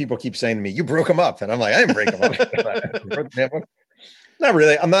funny. People keep saying to me, you broke them up. And I'm like, I didn't break them up. Not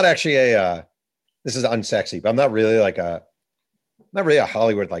really. I'm not actually this is unsexy, but I'm not really a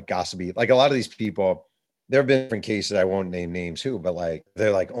Hollywood, like gossipy. Like a lot of these people, there have been different cases. I won't name names who, but like,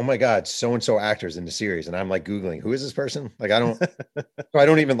 they're like, oh my God, so-and-so actors in the series. And I'm like, Googling, who is this person? Like, I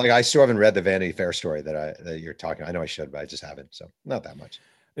don't even like, I still haven't read the Vanity Fair story that you're talking. I know I should, but I just haven't. So not that much.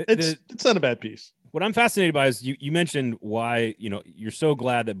 It's not a bad piece. What I'm fascinated by is you mentioned why, you're so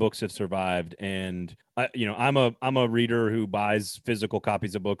glad that books have survived. And I'm a reader who buys physical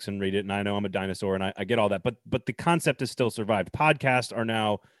copies of books and read it. And I know I'm a dinosaur and I get all that, but the concept has still survived. Podcasts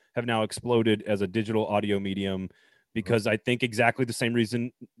have now exploded as a digital audio medium because I think exactly the same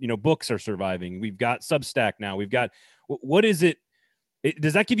reason, books are surviving. We've got Substack now. We've got, what is it?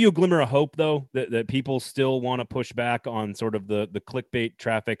 Does that give you a glimmer of hope, though, that people still want to push back on sort of the clickbait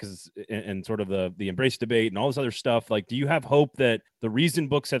traffic and sort of the embrace debate and all this other stuff? Like, do you have hope that the reason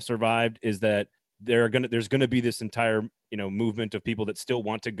books have survived is that there's going to be this entire, movement of people that still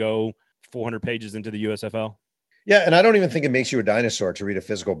want to go 400 pages into the USFL? Yeah. And I don't even think it makes you a dinosaur to read a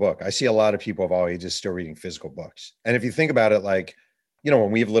physical book. I see a lot of people of all ages still reading physical books. And if you think about it, like, when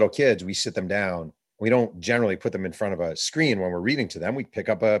we have little kids, we sit them down. We don't generally put them in front of a screen when we're reading to them. We pick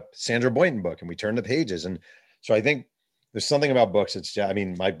up a Sandra Boynton book and we turn the pages. And so I think there's something about books.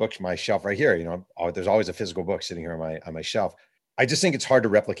 My shelf right here, there's always a physical book sitting here on my shelf. I just think it's hard to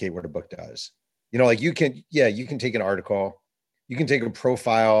replicate what a book does. Like you can take an article, you can take a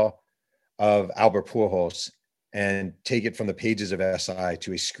profile of Albert Pujols and take it from the pages of SI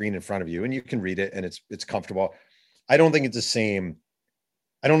to a screen in front of you and you can read it and it's comfortable. I don't think it's the same.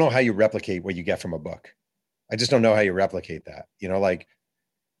 I don't know how you replicate what you get from a book. I just don't know how you replicate that. Like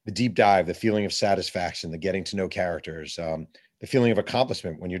the deep dive, the feeling of satisfaction, the getting to know characters, the feeling of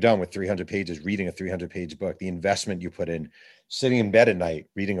accomplishment when you're done with 300 pages, reading a 300-page book, the investment you put in, sitting in bed at night,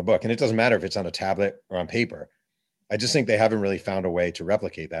 reading a book. And it doesn't matter if it's on a tablet or on paper. I just think they haven't really found a way to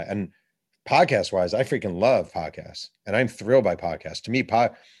replicate that. And podcast-wise, I freaking love podcasts. And I'm thrilled by podcasts. To me,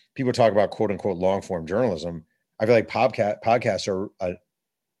 people talk about quote-unquote long-form journalism. I feel like podcasts are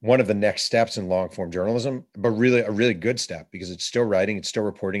one of the next steps in long form journalism, but really a really good step because it's still writing, it's still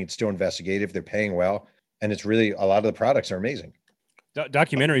reporting, it's still investigative. They're paying well. And it's really, a lot of the products are amazing.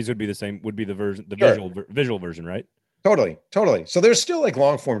 Documentaries would be the same, would be the version, the Sure. visual version, right? Totally. So there's still like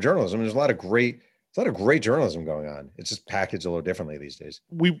long form journalism. There's a lot of great journalism going on. It's just packaged a little differently these days.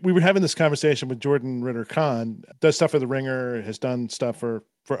 We were having this conversation with Jordan Ritter-Kahn, does stuff for The Ringer, has done stuff for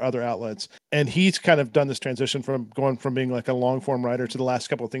other outlets. And he's kind of done this transition from going from being like a long form writer to the last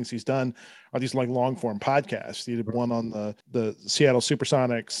couple of things he's done are these like long form podcasts. He did one on the Seattle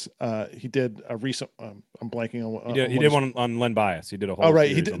Supersonics. He did a recent, I'm blanking on. He did one on Len Bias. He did a whole. Oh,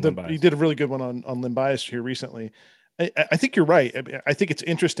 right. He did a really good one on Len Bias here recently. I think you're right. I think it's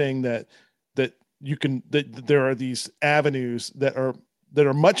interesting that there are these avenues that are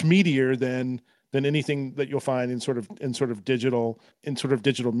much meatier than anything that you'll find in sort of digital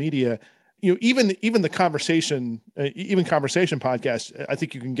media. Even the conversation podcasts, I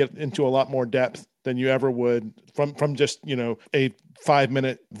think you can get into a lot more depth than you ever would from just, a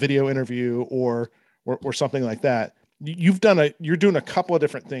 5-minute video interview or something like that. You're doing a couple of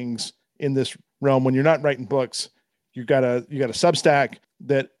different things in this realm. When you're not writing books, you got a Substack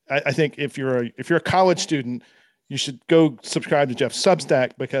that I think if you're a college student, you should go subscribe to Jeff's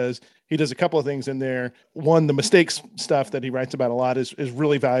Substack because he does a couple of things in there. One, the mistakes stuff that he writes about a lot is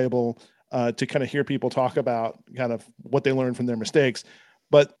really valuable. to kind of hear people talk about kind of what they learned from their mistakes.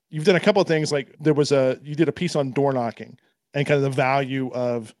 But you've done a couple of things. Like you did a piece on door knocking and kind of the value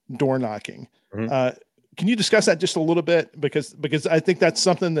of door knocking. Mhm. Can you discuss that just a little bit? Because I think that's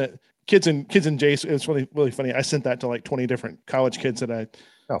something that kids in Jace, it's really, really funny. I sent that to like 20 different college kids that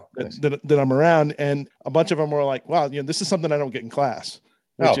Nice. that I'm around. And a bunch of them were like, wow, this is something I don't get in class,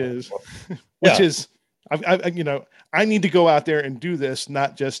 which is, I need to go out there and do this,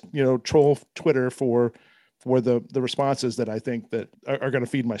 not just, troll Twitter for the responses that I think that are going to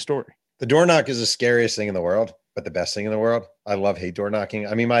feed my story. The door knock is the scariest thing in the world, but the best thing in the world. I hate door knocking.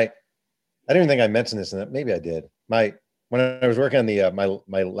 I mean, I don't even think I mentioned this, and maybe I did. When I was working on the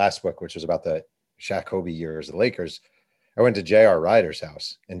my last book, which was about the Shaq Kobe years of the Lakers, I went to J.R. Ryder's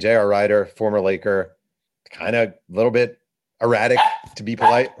house, and J.R. Ryder, former Laker, kind of a little bit erratic, to be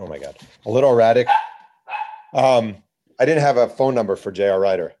polite. Oh my God, a little erratic. I didn't have a phone number for J.R.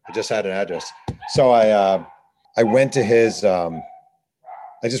 Ryder. I just had an address, so I went to his.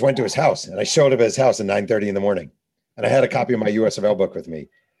 I just went to his house, and I showed up at his house at 9:30 in the morning, and I had a copy of my USFL book with me,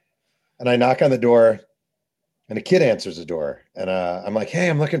 and I knock on the door, and a kid answers the door, and I'm like, "Hey,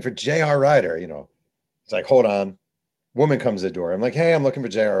 I'm looking for J.R. Ryder." It's like, "Hold on." Woman comes to the door. I'm like, "Hey, I'm looking for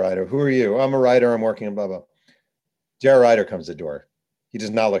J.R. Ryder. Who are you?" "I'm a writer. I'm working in blah, blah." J.R. Ryder comes to the door. He does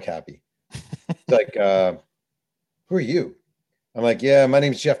not look happy. He's like, "Who are you?" I'm like, "Yeah, my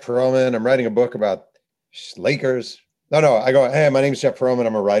name's Jeff Pearlman. I'm writing a book about Lakers." No. I go, "Hey, my name's Jeff Pearlman.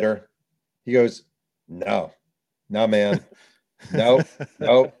 I'm a writer." He goes, No, man. No.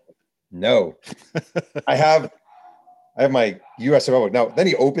 I have my USFL book. No, then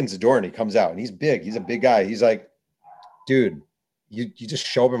he opens the door and he comes out, and he's big. He's a big guy. He's like, "Dude, you just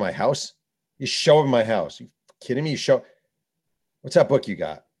show up at my house? You show up at my house? You kidding me? What's that book you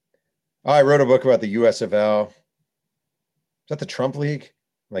got?" "Oh, I wrote a book about the USFL." "Is that the Trump League?"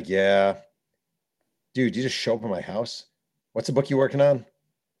 I'm like, "Yeah." "Dude, you just show up at my house? What's the book you working on?"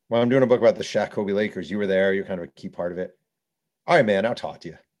 "Well, I'm doing a book about the Shaq Kobe Lakers. You were there. You're kind of a key part of it." "All right, man, I'll talk to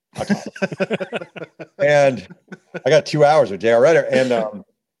you." And I got 2 hours with J.R. Ryder. And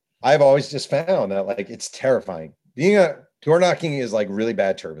I've always just found that it's terrifying. Door knocking is like really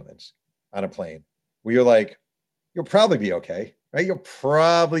bad turbulence on a plane where you're like, you'll probably be okay, right? You'll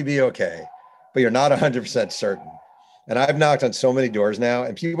probably be okay, but you're not 100% certain. And I've knocked on so many doors now,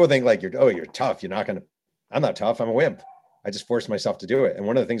 and people think you're tough. I'm not tough. I'm a wimp. I just forced myself to do it. And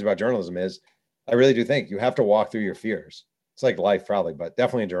one of the things about journalism is I really do think you have to walk through your fears. It's like life probably, but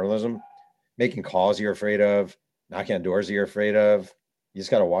definitely in journalism, making calls you're afraid of, knocking on doors you're afraid of. You just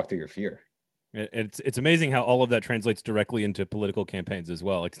got to walk through your fear. It's amazing how all of that translates directly into political campaigns as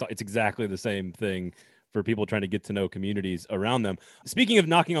well. It's exactly the same thing for people trying to get to know communities around them. Speaking of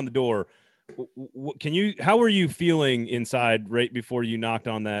knocking on the door, how were you feeling inside right before you knocked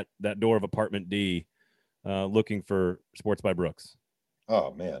on that door of apartment D, looking for Sports by Brooks?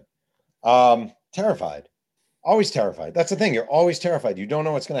 Oh man. Terrified. Always terrified. That's the thing. You're always terrified. You don't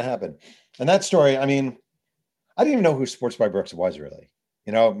know what's going to happen. And that story, I mean, I didn't even know who Sports by Brooks was really.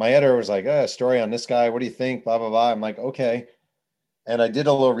 My editor was like, "A story on this guy. What do you think? Blah, blah, blah." I'm like, "Okay." And I did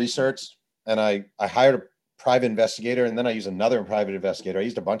a little research, and I hired a private investigator, and then I used another private investigator. I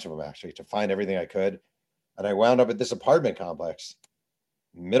used a bunch of them actually to find everything I could. And I wound up at this apartment complex,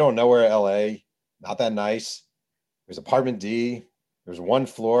 middle of nowhere, LA, not that nice. It was apartment D. There was one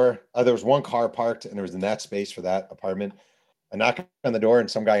floor. There was one car parked, and there was in that space for that apartment. I knock on the door, and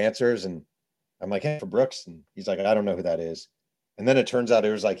some guy answers, and I'm like, "Hey, for Brooks." And he's like, "I don't know who that is." And then it turns out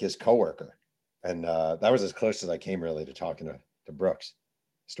it was like his coworker. And that was as close as I came really to talking to Brooks.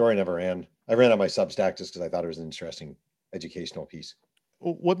 Story never ran. I ran on my Substack just because I thought it was an interesting educational piece.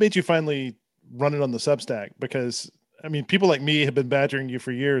 What made you finally run it on the Substack? Because I mean, people like me have been badgering you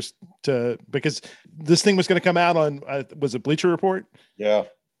for years because this thing was going to come out on, was it Bleacher Report? Yeah.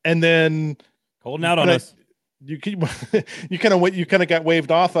 And then holding out on us. You kind of got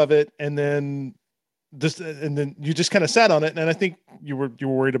waved off of it. And then you just kind of sat on it. And I think you were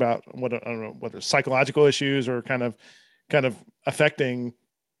worried about I don't know, whether psychological issues or kind of affecting.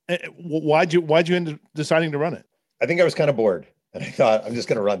 Why'd you end up deciding to run it? I think I was kind of bored. And I thought, I'm just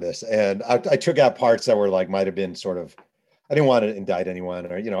going to run this. And I took out parts that were might've been sort of, I didn't want to indict anyone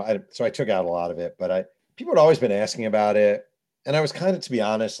or, so I took out a lot of it, but people had always been asking about it. And I was kind of, to be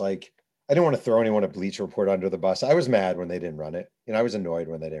honest, I didn't want to throw anyone at Bleacher Report under the bus. I was mad when they didn't run it. I was annoyed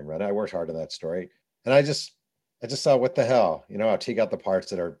when they didn't run it. I worked hard on that story. And I just thought, what the hell, I'll take out the parts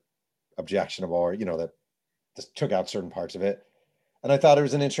that are objectionable or, that just took out certain parts of it. And I thought it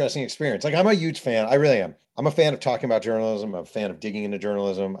was an interesting experience. I'm a huge fan. I really am. I'm a fan of talking about journalism. I'm a fan of digging into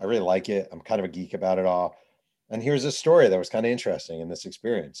journalism. I really like it. I'm kind of a geek about it all. And here's this story that was kind of interesting in this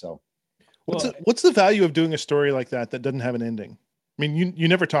experience. So What's the value of doing a story like that doesn't have an ending? I mean, you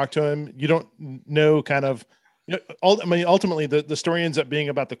never talk to him. You don't know kind of, ultimately the story ends up being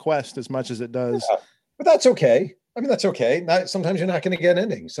about the quest as much as it does. Yeah, but that's okay. I mean, that's okay. Sometimes you're not going to get an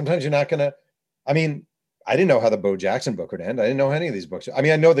ending. Sometimes you're not going to, I mean, I didn't know how the Bo Jackson book would end. I didn't know any of these books. I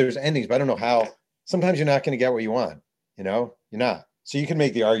mean, I know there's endings, but I don't know how. Sometimes you're not going to get what you want, you're not. So you can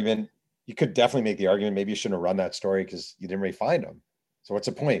make the argument. You could definitely make the argument. Maybe you shouldn't have run that story because you didn't really find them. So what's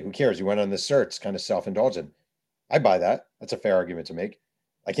the point? Who cares? You went on this search. It's kind of self-indulgent. I buy that. That's a fair argument to make.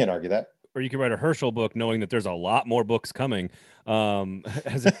 I can't argue that. Or you could write a Herschel book knowing that there's a lot more books coming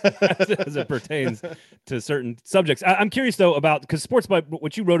as it pertains to certain subjects. I'm curious, though, about because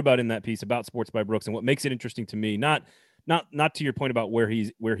what you wrote about in that piece about Sports by Brooks and what makes it interesting to me, not to your point about where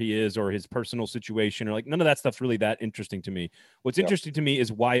he is or his personal situation or like none of that stuff's really that interesting to me. What's interesting to me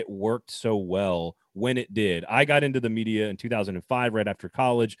is why it worked so well when it did. I got into the media in 2005, right after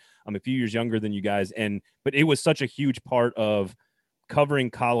college. I'm a few years younger than you guys. But it was such a huge part of covering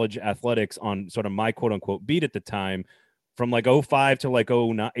college athletics on sort of my quote unquote beat at the time from like 05 to like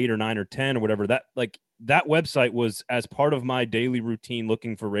 08 or 9 or 10 or whatever. That website was as part of my daily routine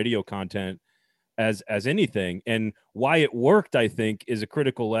looking for radio content as anything. And why it worked, I think, is a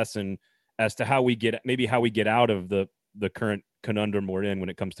critical lesson as to how we get out of the current conundrum we're in when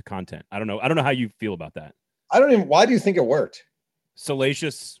it comes to content. I don't know how you feel about that. Why do you think it worked?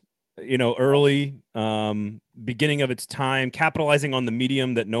 Salacious, early, beginning of its time, capitalizing on the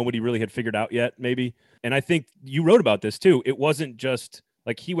medium that nobody really had figured out yet, maybe. And I think you wrote about this too. It wasn't just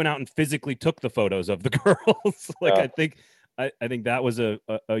like he went out and physically took the photos of the girls. I think that was a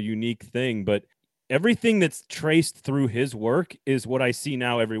unique thing, but everything that's traced through his work is what I see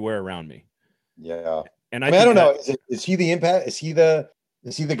now everywhere around me. Yeah. And I don't know. Is he the impact? Is he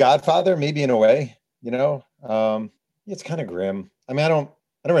the Godfather? Maybe in a way, it's kind of grim. I mean, I don't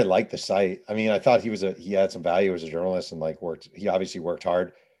really like the site. I mean, I thought he had some value as a journalist and he obviously worked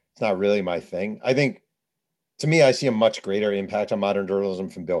hard. It's not really my thing. I think to me, I see a much greater impact on modern journalism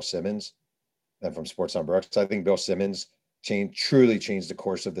from Bill Simmons than from Sports on Brooks. I think Bill Simmons truly changed the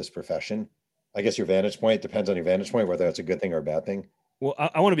course of this profession. I guess your vantage point depends on your vantage point, whether that's a good thing or a bad thing. Well,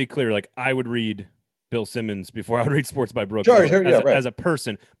 I want to be clear. Like I would read Bill Simmons before I would read Sports by Brooks as a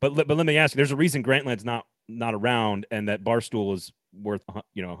person. But let me ask you, there's a reason Grantland's not around and that Barstool is worth,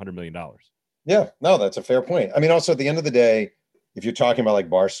 $100 million. Yeah, no, that's a fair point. I mean, also at the end of the day, if you're talking about like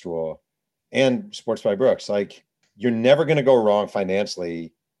Barstool and Sports by Brooks, like you're never going to go wrong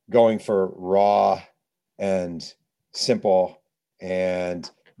financially going for raw and simple and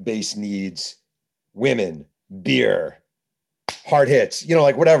base needs, women, beer, hard hits,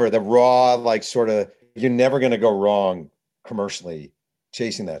 like whatever, the raw, like sort of, you're never going to go wrong commercially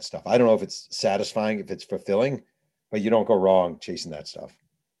chasing that stuff. I don't know if it's satisfying, if it's fulfilling, but you don't go wrong chasing that stuff.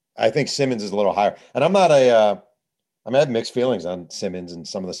 I think Simmons is a little higher. And I have mixed feelings on Simmons and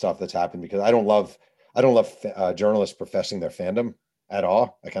some of the stuff that's happened because I don't love journalists professing their fandom at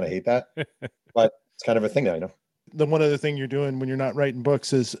all. I kind of hate that, but it's kind of a thing that I know. The one other thing you're doing when you're not writing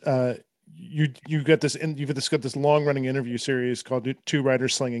books is you've got this long running interview series called Two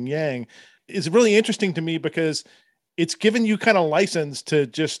Writers Slinging Yang. It's really interesting to me because it's given you kind of license to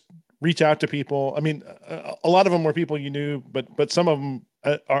just reach out to people. I mean, a lot of them were people you knew, but some of them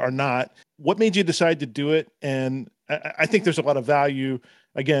are not. What made you decide to do it? And I think there's a lot of value,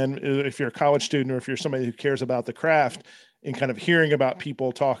 again, if you're a college student or if you're somebody who cares about the craft, in kind of hearing about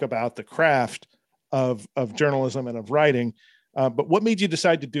people talk about the craft of journalism and of writing. But what made you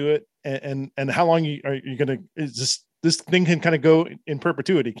decide to do it? And how long are you going to, is this thing can kind of go in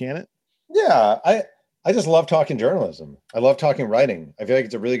perpetuity, can it? Yeah. I just love talking journalism. I love talking writing. I feel like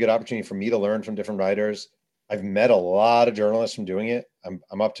it's a really good opportunity for me to learn from different writers. I've met a lot of journalists from doing it.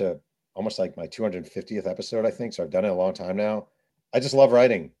 I'm up to almost like my 250th episode, I think. So I've done it a long time now. I just love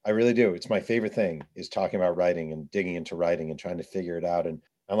writing. I really do. It's my favorite thing is talking about writing and digging into writing and trying to figure it out. And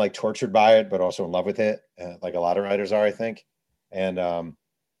I'm like tortured by it, but also in love with it. Like a lot of writers are, I think. And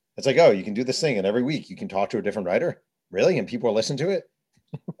it's like, oh, you can do this thing. And every week you can talk to a different writer. Really? And people will listen to it.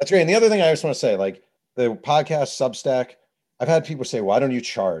 That's great. And the other thing I just want to say, like the podcast Substack, I've had people say, why don't you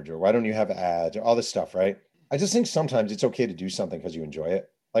charge? Or why don't you have ads or all this stuff, right? I just think sometimes it's okay to do something because you enjoy it.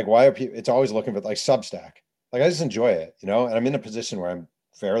 Like why are people, it's always looking for like Substack. Like I just enjoy it, and I'm in a position where I'm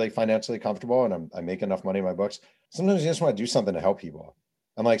fairly financially comfortable and I make enough money in my books. Sometimes you just want to do something to help people.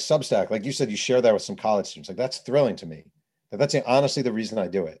 I'm like Substack, like you said, you share that with some college students. Like that's thrilling to me. That's honestly the reason I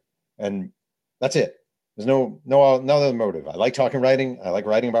do it. And that's it. There's no other motive. I like talking writing. I like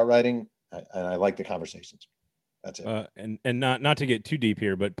writing about writing and I like the conversations. That's it. And not to get too deep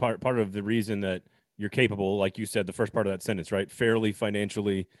here, but part of the reason that you're capable, like you said, the first part of that sentence, right? Fairly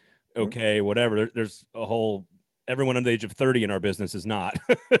financially okay, whatever. There's a whole, everyone under the age of 30 in our business is not.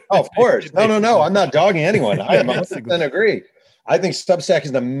 Oh, of course. No. I'm not dogging anyone. I am 100% Basically. agree. I think Substack is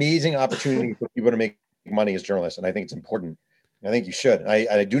an amazing opportunity for people to make money as journalists, and I think it's important. I think you should.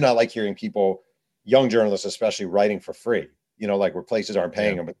 I do not like hearing people, young journalists especially, writing for free. You know, like where places aren't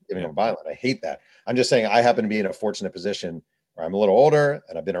paying them but giving them violent. I hate that. I'm just saying I happen to be in a fortunate position where I'm a little older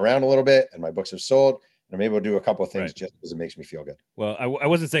and I've been around a little bit and my books have sold. And I'm able to do a couple of things just because it makes me feel good. Well, I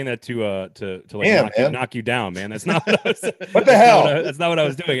wasn't saying that to like knock you down, man. That's not what I was. What the hell? That's not what I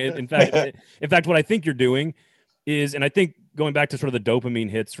was doing. In fact, what I think you're doing is, and I think going back to sort of the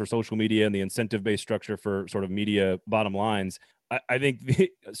dopamine hits for social media and the incentive-based structure for sort of media bottom lines, I think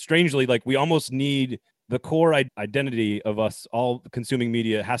strangely, like we almost need the core identity of us all consuming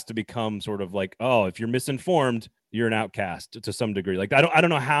media has to become sort of like, oh, if you're misinformed, you're an outcast to some degree. Like I don't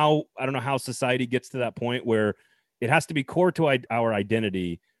know how society gets to that point where it has to be core to our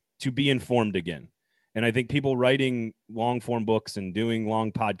identity to be informed again. And I think people writing long form books and doing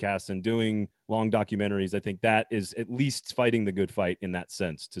long podcasts and doing long documentaries, I think that is at least fighting the good fight in that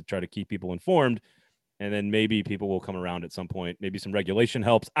sense, to try to keep people informed. And then maybe people will come around at some point. Maybe some regulation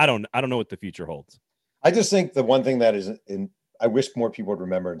helps. I don't know what the future holds. I just think the one thing that is I wish more people would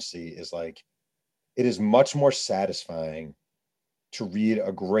remember and see is like, it is much more satisfying to read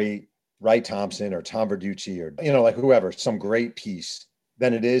a great Wright Thompson or Tom Verducci or, you know, like whoever, some great piece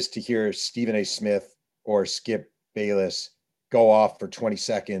than it is to hear Stephen A. Smith or Skip Bayless go off for 20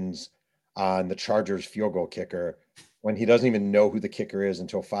 seconds on the Chargers field goal kicker when he doesn't even know who the kicker is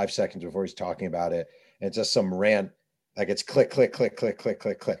until 5 seconds before he's talking about it. And it's just some rant, like it's click, click, click, click, click,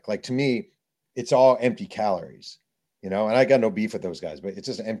 click, click. Like to me, it's all empty calories, you know, and I got no beef with those guys, but it's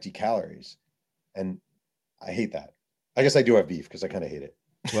just empty calories. And I hate that. I guess I do have beef because I kind of hate it.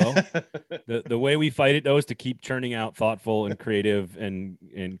 Well, the way we fight it though is to keep churning out thoughtful and creative and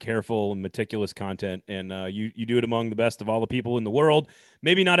careful and meticulous content. And you do it among the best of all the people in the world.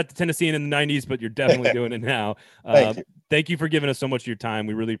 Maybe not at the Tennessean in the 90s, but you're definitely doing it now. Thank you for giving us so much of your time.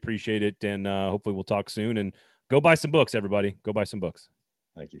 We really appreciate it. And hopefully we'll talk soon. And go buy some books, everybody. Go buy some books.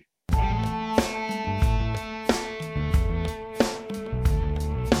 Thank you.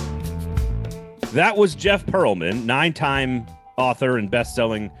 That was Jeff Pearlman, 9-time author and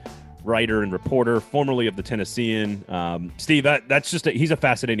best-selling writer and reporter, formerly of the Tennessean. Steve, that's just he's a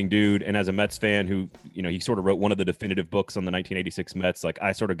fascinating dude. And as a Mets fan who, you know, he sort of wrote one of the definitive books on the 1986 Mets. Like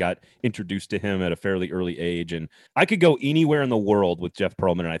I sort of got introduced to him at a fairly early age, and I could go anywhere in the world with Jeff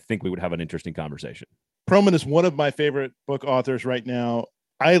Pearlman, and I think we would have an interesting conversation. Pearlman is one of my favorite book authors right now.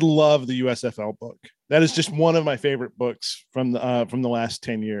 I love the USFL book. That is just one of my favorite books from the last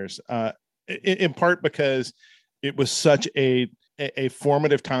 10 years. In part because it was such a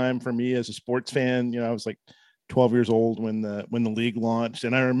formative time for me as a sports fan. You know, I was like 12 years old when the league launched,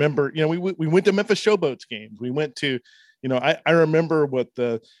 and I remember, you know, we went to Memphis Showboats games. We went to, you know, I remember what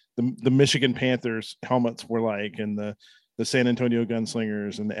the Michigan Panthers helmets were like, and the San Antonio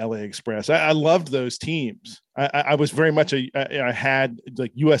Gunslingers and the LA Express. I loved those teams. I was very much I had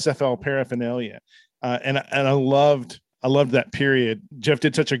like USFL paraphernalia, and I loved that period. Jeff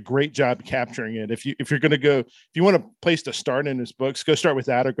did such a great job capturing it. If you want a place to start in his books, go start with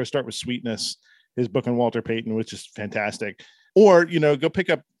that, or go start with Sweetness, his book on Walter Payton, which is fantastic. Or, you know, go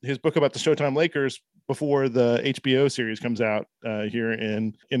pick up his book about the Showtime Lakers before the HBO series comes out here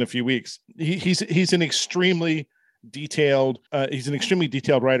in a few weeks. He's an extremely detailed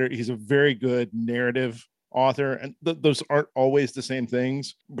writer. He's a very good narrative author, and those aren't always the same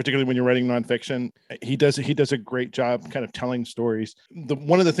things, particularly when you're writing nonfiction. He does a great job kind of telling stories.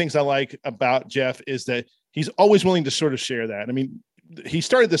 One of the things I like about Jeff is that he's always willing to sort of share that. I mean, he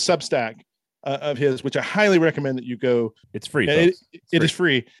started the Substack of his, which I highly recommend that you go. It's free. It is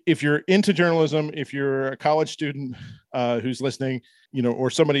free. If you're into journalism, if you're a college student who's listening, you know, or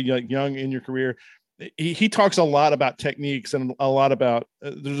somebody like young in your career, he talks a lot about techniques and a lot about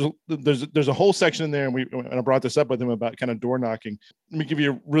there's a whole section in there, and I brought this up with him about kind of door knocking. Let me give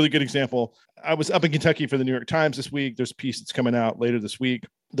you a really good example. I was up in Kentucky for the New York Times this week. There's a piece that's coming out later this week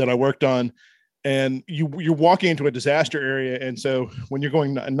that I worked on, and you're walking into a disaster area, and so when you're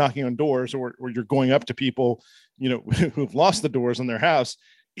going knocking on doors or you're going up to people, you know, who've lost the doors on their house,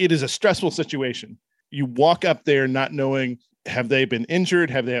 it is a stressful situation. You walk up there not knowing, have they been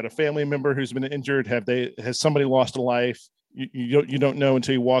injured? Have they had a family member who's been injured? Has somebody lost a life? You don't know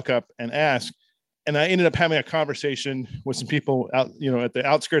until you walk up and ask. And I ended up having a conversation with some people out, you know, at the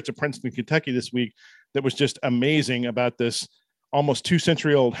outskirts of Princeton, Kentucky this week that was just amazing about this almost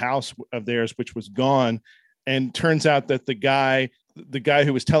 2-century-old house of theirs, which was gone. And turns out that the guy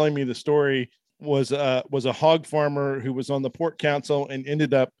who was telling me the story was a hog farmer who was on the pork council and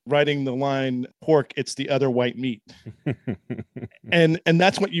ended up writing the line, "Pork, it's the other white meat." and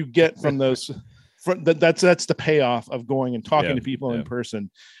that's what you get from those. That's the payoff of going and talking to people in person.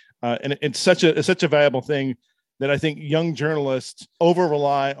 And it's such a valuable thing that I think young journalists over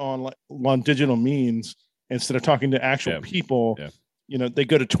rely on digital means instead of talking to actual people. You know, they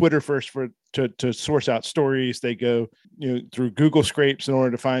go to Twitter first to source out stories. They go, through Google scrapes in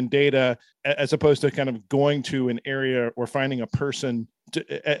order to find data, as opposed to kind of going to an area or finding a person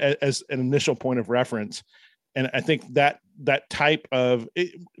as an initial point of reference. And I think that type of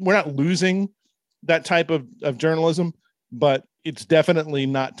we're not losing that type of journalism, but it's definitely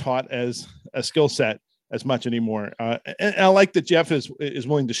not taught as a skill set as much anymore. And I like that Jeff is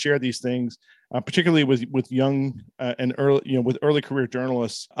willing to share these things, particularly with young and early, with early career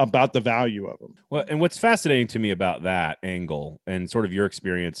journalists, about the value of them. Well, and what's fascinating to me about that angle and sort of your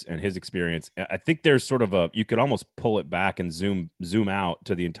experience and his experience, I think there's sort of you could almost pull it back and zoom out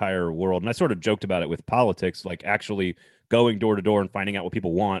to the entire world. And I sort of joked about it with politics, like actually going door to door and finding out what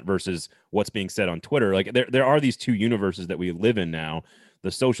people want versus what's being said on Twitter. Like there are these two universes that we live in now,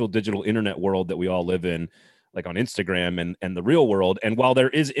 the social digital internet world that we all live in, like on Instagram, and the real world. And while there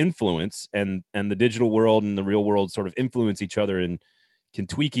is influence and the digital world and the real world sort of influence each other and can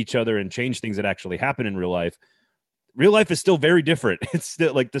tweak each other and change things that actually happen in real life is still very different. It's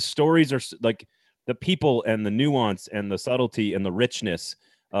still like the stories are like the people and the nuance and the subtlety and the richness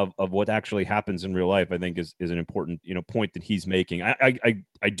of what actually happens in real life, I think is an important, point that he's making.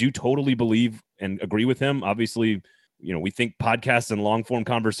 I do totally believe and agree with him. Obviously, we think podcasts and long form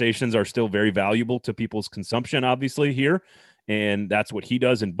conversations are still very valuable to people's consumption, obviously here. And that's what he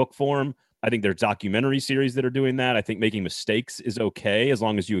does in book form. I think there's documentary series that are doing that. I think making mistakes is okay as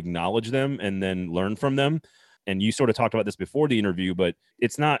long as you acknowledge them and then learn from them. And you sort of talked about this before the interview, but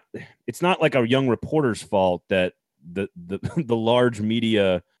it's not like a young reporter's fault that the large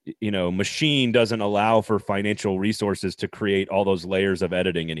media machine doesn't allow for financial resources to create all those layers of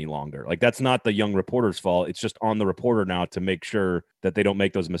editing any longer. Like that's not the young reporter's fault. It's just on the reporter now to make sure that they don't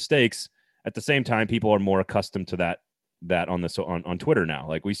make those mistakes. At the same time, people are more accustomed to that on Twitter now.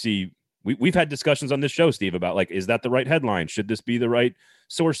 Like we've had discussions on this show, Steve, about like, is that the right headline? Should this be the right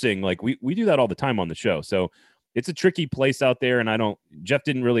sourcing? Like we do that all the time on the show. So it's a tricky place out there. And Jeff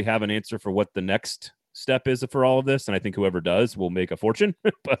didn't really have an answer for what the next step is for all of this, and I think whoever does will make a fortune.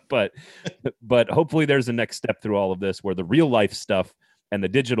 but hopefully there's a next step through all of this where the real life stuff and the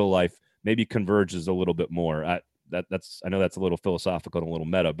digital life maybe converges a little bit more. I know that's a little philosophical and a little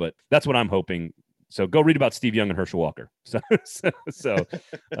meta, but that's what I'm hoping. So go read about Steve Young and Herschel Walker. So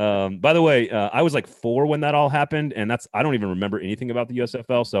by the way, I was like 4 when that all happened, and I don't even remember anything about the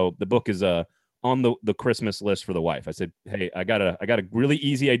USFL. So the book is on the Christmas list for the wife. I said, hey, I got a really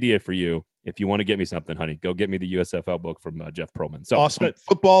easy idea for you. If you want to get me something, honey, go get me the USFL book from Jeff Pearlman. So awesome.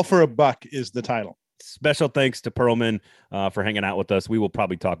 Football for a Buck is the title. Special thanks to Pearlman for hanging out with us. We will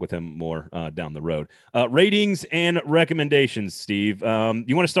probably talk with him more down the road. Ratings and recommendations, Steve.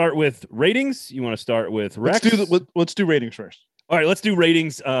 You want to start with ratings? You want to start with Rex? Let's do ratings first. All right, let's do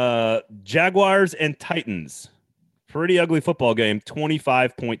ratings. Jaguars and Titans. Pretty ugly football game,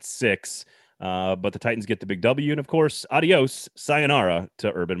 25.6. But the Titans get the big W, and of course, adios, sayonara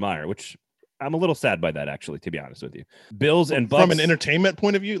to Urban Meyer, which I'm a little sad by that, actually, to be honest with you. Bills and Bucks. From an entertainment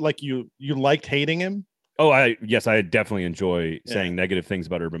point of view, like you liked hating him? Oh, I definitely enjoy saying negative things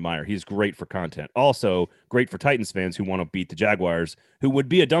about Urban Meyer. He's great for content. Also, great for Titans fans who want to beat the Jaguars, who would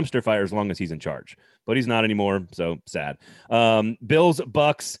be a dumpster fire as long as he's in charge. But he's not anymore, so sad. Bills,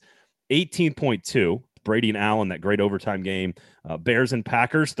 Bucks, 18.2. Brady and Allen, that great overtime game. Bears and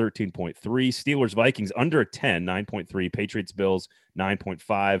Packers, 13.3. Steelers, Vikings, under 10, 9.3. Patriots, Bills,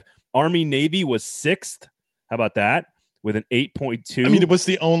 9.5. Army, Navy was 6th. How about that? With an 8.2. I mean, it was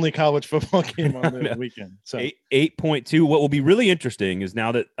the only college football game on the weekend. So 8.2. What will be really interesting is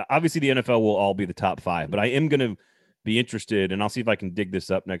now that obviously the NFL will all be the top 5, but I am going to be interested, and I'll see if I can dig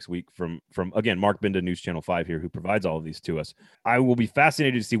this up next week from again, Mark Binda, News Channel 5 here, who provides all of these to us. I will be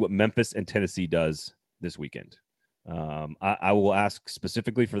fascinated to see what Memphis and Tennessee does this weekend. I will ask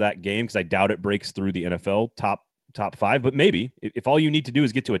specifically for that game because I doubt it breaks through the NFL top 5, but maybe if all you need to do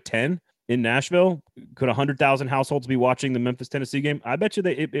is get to a 10 in Nashville, could 100,000 households be watching the Memphis Tennessee game? I bet you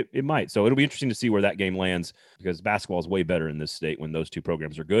it might. So it'll be interesting to see where that game lands because basketball is way better in this state when those two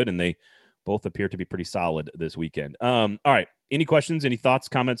programs are good, and they both appear to be pretty solid this weekend. All right. Any questions, any thoughts,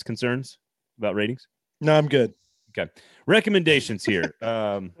 comments, concerns about ratings? No, I'm good. Okay. Recommendations here.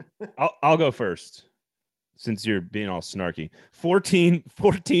 I'll go first. Since you're being all snarky,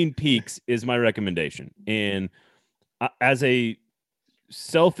 14 Peaks is my recommendation. And as a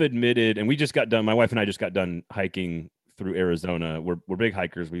self-admitted, and we just got done. My wife and I just got done hiking through Arizona. We're big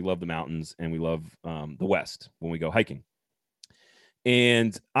hikers. We love the mountains and we love the West when we go hiking.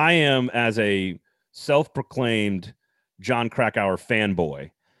 And I am, as a self-proclaimed John Krakauer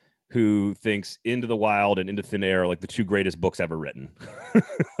fanboy, who thinks Into the Wild and Into Thin Air are like the two greatest books ever written,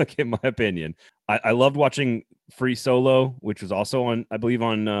 like in my opinion. I loved watching Free Solo, which was also on, I believe,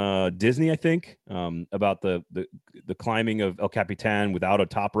 on Disney, I think, about the climbing of El Capitan without a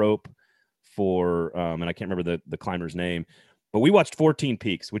top rope for, and I can't remember the climber's name, but we watched 14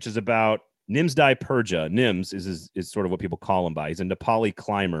 Peaks, which is about Nimsdai Purja. Nims is sort of what people call him by. He's a Nepali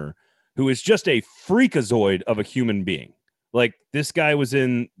climber who is just a freakazoid of a human being. Like, this guy was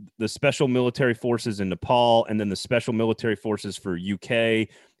in the special military forces in Nepal and then the special military forces for UK.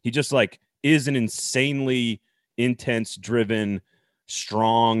 He just like is an insanely intense, driven,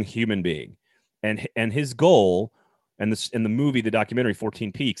 strong human being. And his goal, and this in the movie, the documentary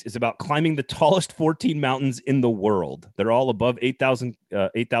 14 Peaks, is about climbing the tallest 14 mountains in the world. They're all above 8,000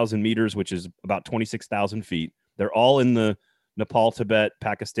 meters, which is about 26,000 feet. They're all in the Nepal, Tibet,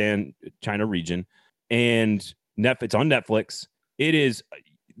 Pakistan, China region. And it's on Netflix. It is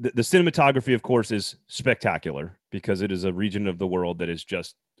the cinematography, of course, is spectacular because it is a region of the world that is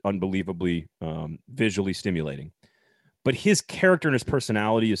just unbelievably visually stimulating. But his character and his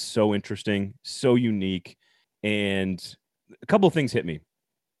personality is so interesting, so unique. And a couple of things hit me.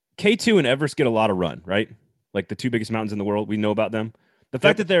 K2 and Everest get a lot of run, right? Like the two biggest mountains in the world. We know about them. The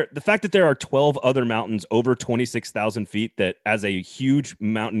fact that there are 12 other mountains over 26,000 feet that, as a huge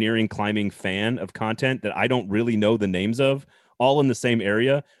mountaineering climbing fan of content that I don't really know the names of, all in the same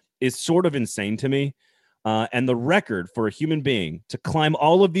area, is sort of insane to me. And the record for a human being to climb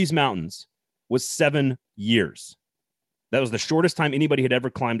all of these mountains was 7 years. That was the shortest time anybody had ever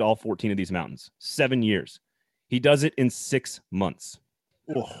climbed all 14 of these mountains. 7 years. He does it in 6 months.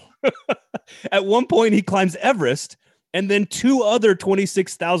 At one point, he climbs Everest and then 2 other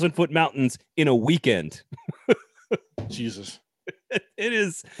 26,000 foot mountains in a weekend. Jesus. It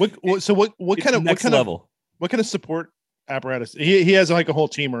is. What kind of support apparatus? He has like a whole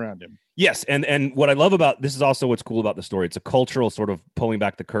team around him. Yes. And what I love about this is also what's cool about the story. It's a cultural sort of pulling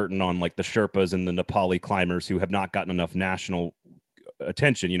back the curtain on like the Sherpas and the Nepali climbers who have not gotten enough national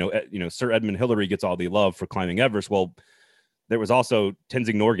attention. You know, Sir Edmund Hillary gets all the love for climbing Everest. Well, there was also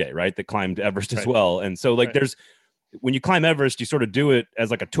Tenzing Norgay, right, that climbed Everest as well. And so like there's, when you climb Everest, you sort of do it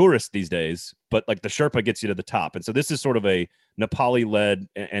as like a tourist these days, but like the Sherpa gets you to the top. And so this is sort of a Nepali led,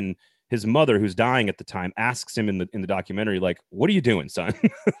 and his mother, who's dying at the time, asks him in the documentary, like, what are you doing, son?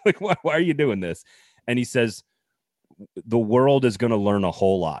 Like, why are you doing this? And he says, the world is going to learn a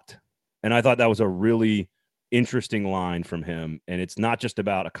whole lot. And I thought that was a really interesting line from him. And it's not just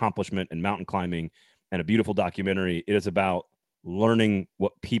about accomplishment and mountain climbing and a beautiful documentary. It is about learning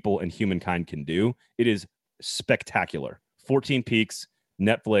what people and humankind can do. It is spectacular. 14 Peaks,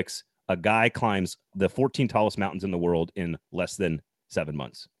 Netflix. A guy climbs the 14 tallest mountains in the world in less than 7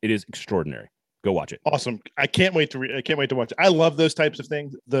 months. It is extraordinary. Go watch it. Awesome. I can't wait to watch it. I love those types of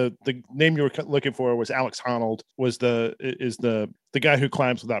things. The name you were looking for was Alex Honnold, was the guy who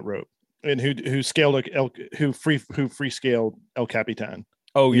climbs without rope and who scaled who free scaled El Capitan.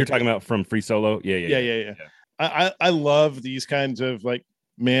 Oh, you're talking about from Free Solo? Yeah. I love these kinds of like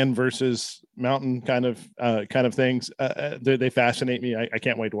man versus mountain kind of things. They fascinate me. I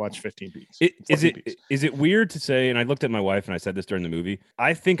can't wait to watch 15 Peaks. Is it weird to say, and I looked at my wife and I said this during the movie,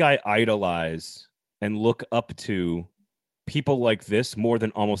 I think I idolize and look up to people like this more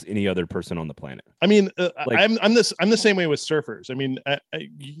than almost any other person on the planet. I mean, I'm the same way with surfers. I mean,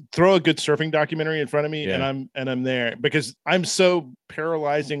 you throw a good surfing documentary in front of me, and I'm there because I'm so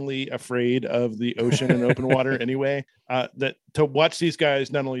paralyzingly afraid of the ocean and open water anyway. That to watch these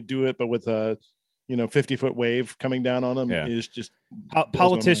guys not only do it, but with a 50-foot wave coming down on them is just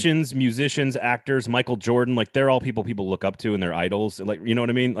politicians, musicians, actors, Michael Jordan, like they're all people look up to and they're idols. Like, you know what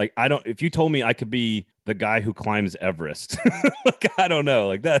I mean? Like, if you told me I could be the guy who climbs Everest, like, I don't know,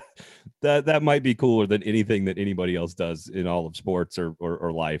 like that might be cooler than anything that anybody else does in all of sports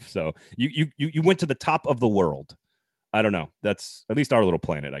or life. So you went to the top of the world. I don't know. That's at least our little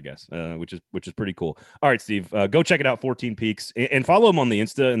planet, I guess, which is pretty cool. All right, Steve, go check it out, 14 Peaks, and follow him on the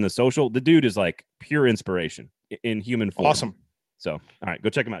Insta and the social. The dude is like pure inspiration in human form. Awesome. So, all right, go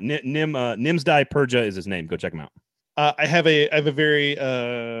check him out. Nimsdai Purja is his name. Go check him out. I have a very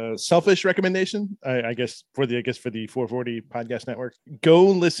selfish recommendation, I guess for the 440 podcast network. Go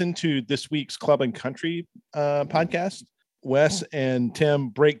listen to this week's Club and Country podcast. Wes and Tim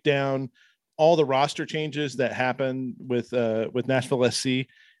break down all the roster changes that happen with Nashville SC.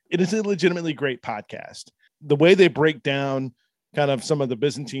 It is a legitimately great podcast. The way they break down kind of some of the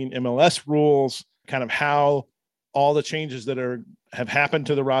Byzantine MLS rules, kind of how all the changes that have happened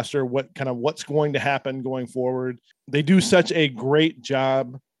to the roster, what's going to happen going forward. They do such a great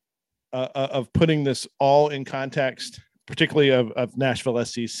job of putting this all in context, particularly of Nashville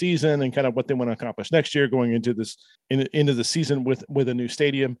SC season and kind of what they want to accomplish next year going into the season with a new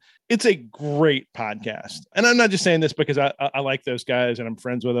stadium. It's a great podcast. And I'm not just saying this because I like those guys and I'm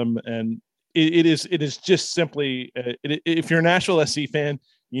friends with them. And it is just simply, if you're a Nashville SC fan,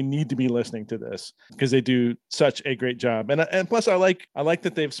 you need to be listening to this because they do such a great job. And plus I like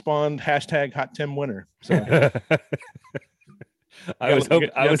that they've spawned hashtag Hot Tim Winter. So I was hoping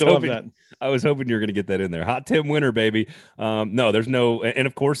you were going to get that in there. Hot Tim Winter, baby. No, there's no, and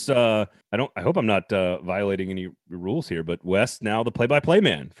of course, I hope I'm not violating any rules here, but Wes now the play-by-play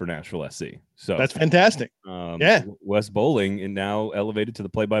man for Nashville SC. So that's fantastic. Yeah, Wes Bowling and now elevated to the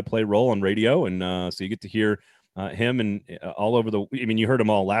play-by-play role on radio, and so you get to hear him and all over the. I mean, you heard him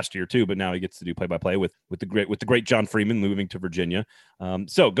all last year too, but now he gets to do play-by-play with the great John Freeman moving to Virginia.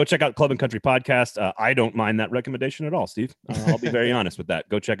 So go check out Club and Country Podcast. I don't mind that recommendation at all, Steve. I'll be very honest with that.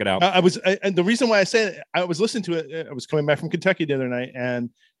 Go check it out. And the reason why I said it, I was listening to it. I was coming back from Kentucky the other night and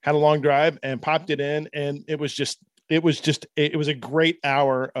had a long drive and popped it in, and it was a great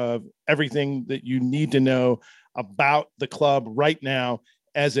hour of everything that you need to know about the club right now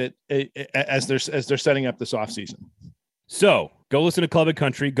as they're setting up this offseason. So go listen to Club and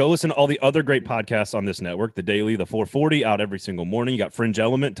Country. Go listen to all the other great podcasts on this network. The Daily, the 440 out every single morning. You got Fringe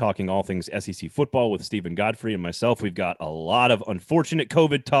Element talking all things SEC football with Stephen Godfrey and myself. We've got a lot of unfortunate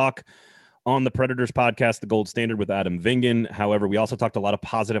COVID talk on the Predators podcast, The Gold Standard with Adam Vingan. However, we also talked a lot of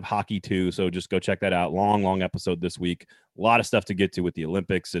positive hockey too. So just go check that out. Long episode this week. A lot of stuff to get to with the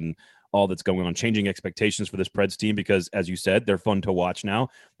Olympics and all that's going on, changing expectations for this Preds team, because as you said, they're fun to watch now.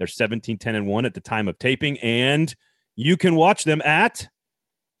 They're 17-10-1 at the time of taping, and you can watch them at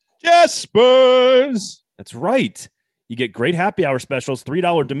Jaspers. That's right. You get great happy hour specials,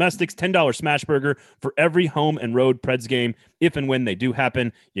 $3 domestics, $10 smash burger for every home and road Preds game. If and when they do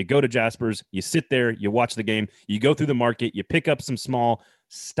happen, you go to Jaspers, you sit there, you watch the game, you go through the market, you pick up some small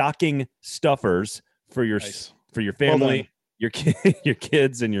stocking stuffers for your family. Your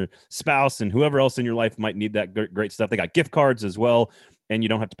kids and your spouse and whoever else in your life might need that great stuff. They got gift cards as well, and you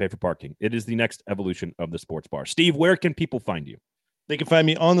don't have to pay for parking. It is the next evolution of the sports bar. Steve, where can people find you? They can find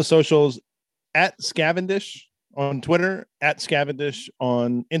me on the socials at Scavendish on Twitter, at Scavendish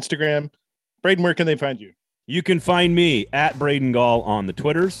on Instagram. Braden, where can they find you? You can find me at Braden Gall on the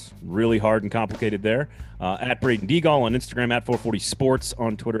Twitters. Really hard and complicated there. At Braden D. Gall on Instagram, at 440 Sports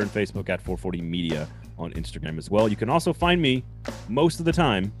on Twitter and Facebook, at 440 Media on Instagram as well. You can also find me most of the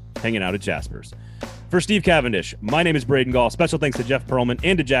time hanging out at Jaspers. For Steve Cavendish, my name is Braden Gall. Special thanks to Jeff Pearlman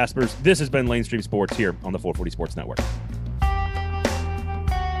and to Jaspers. This has been Lamestream Sports here on the 440 Sports Network.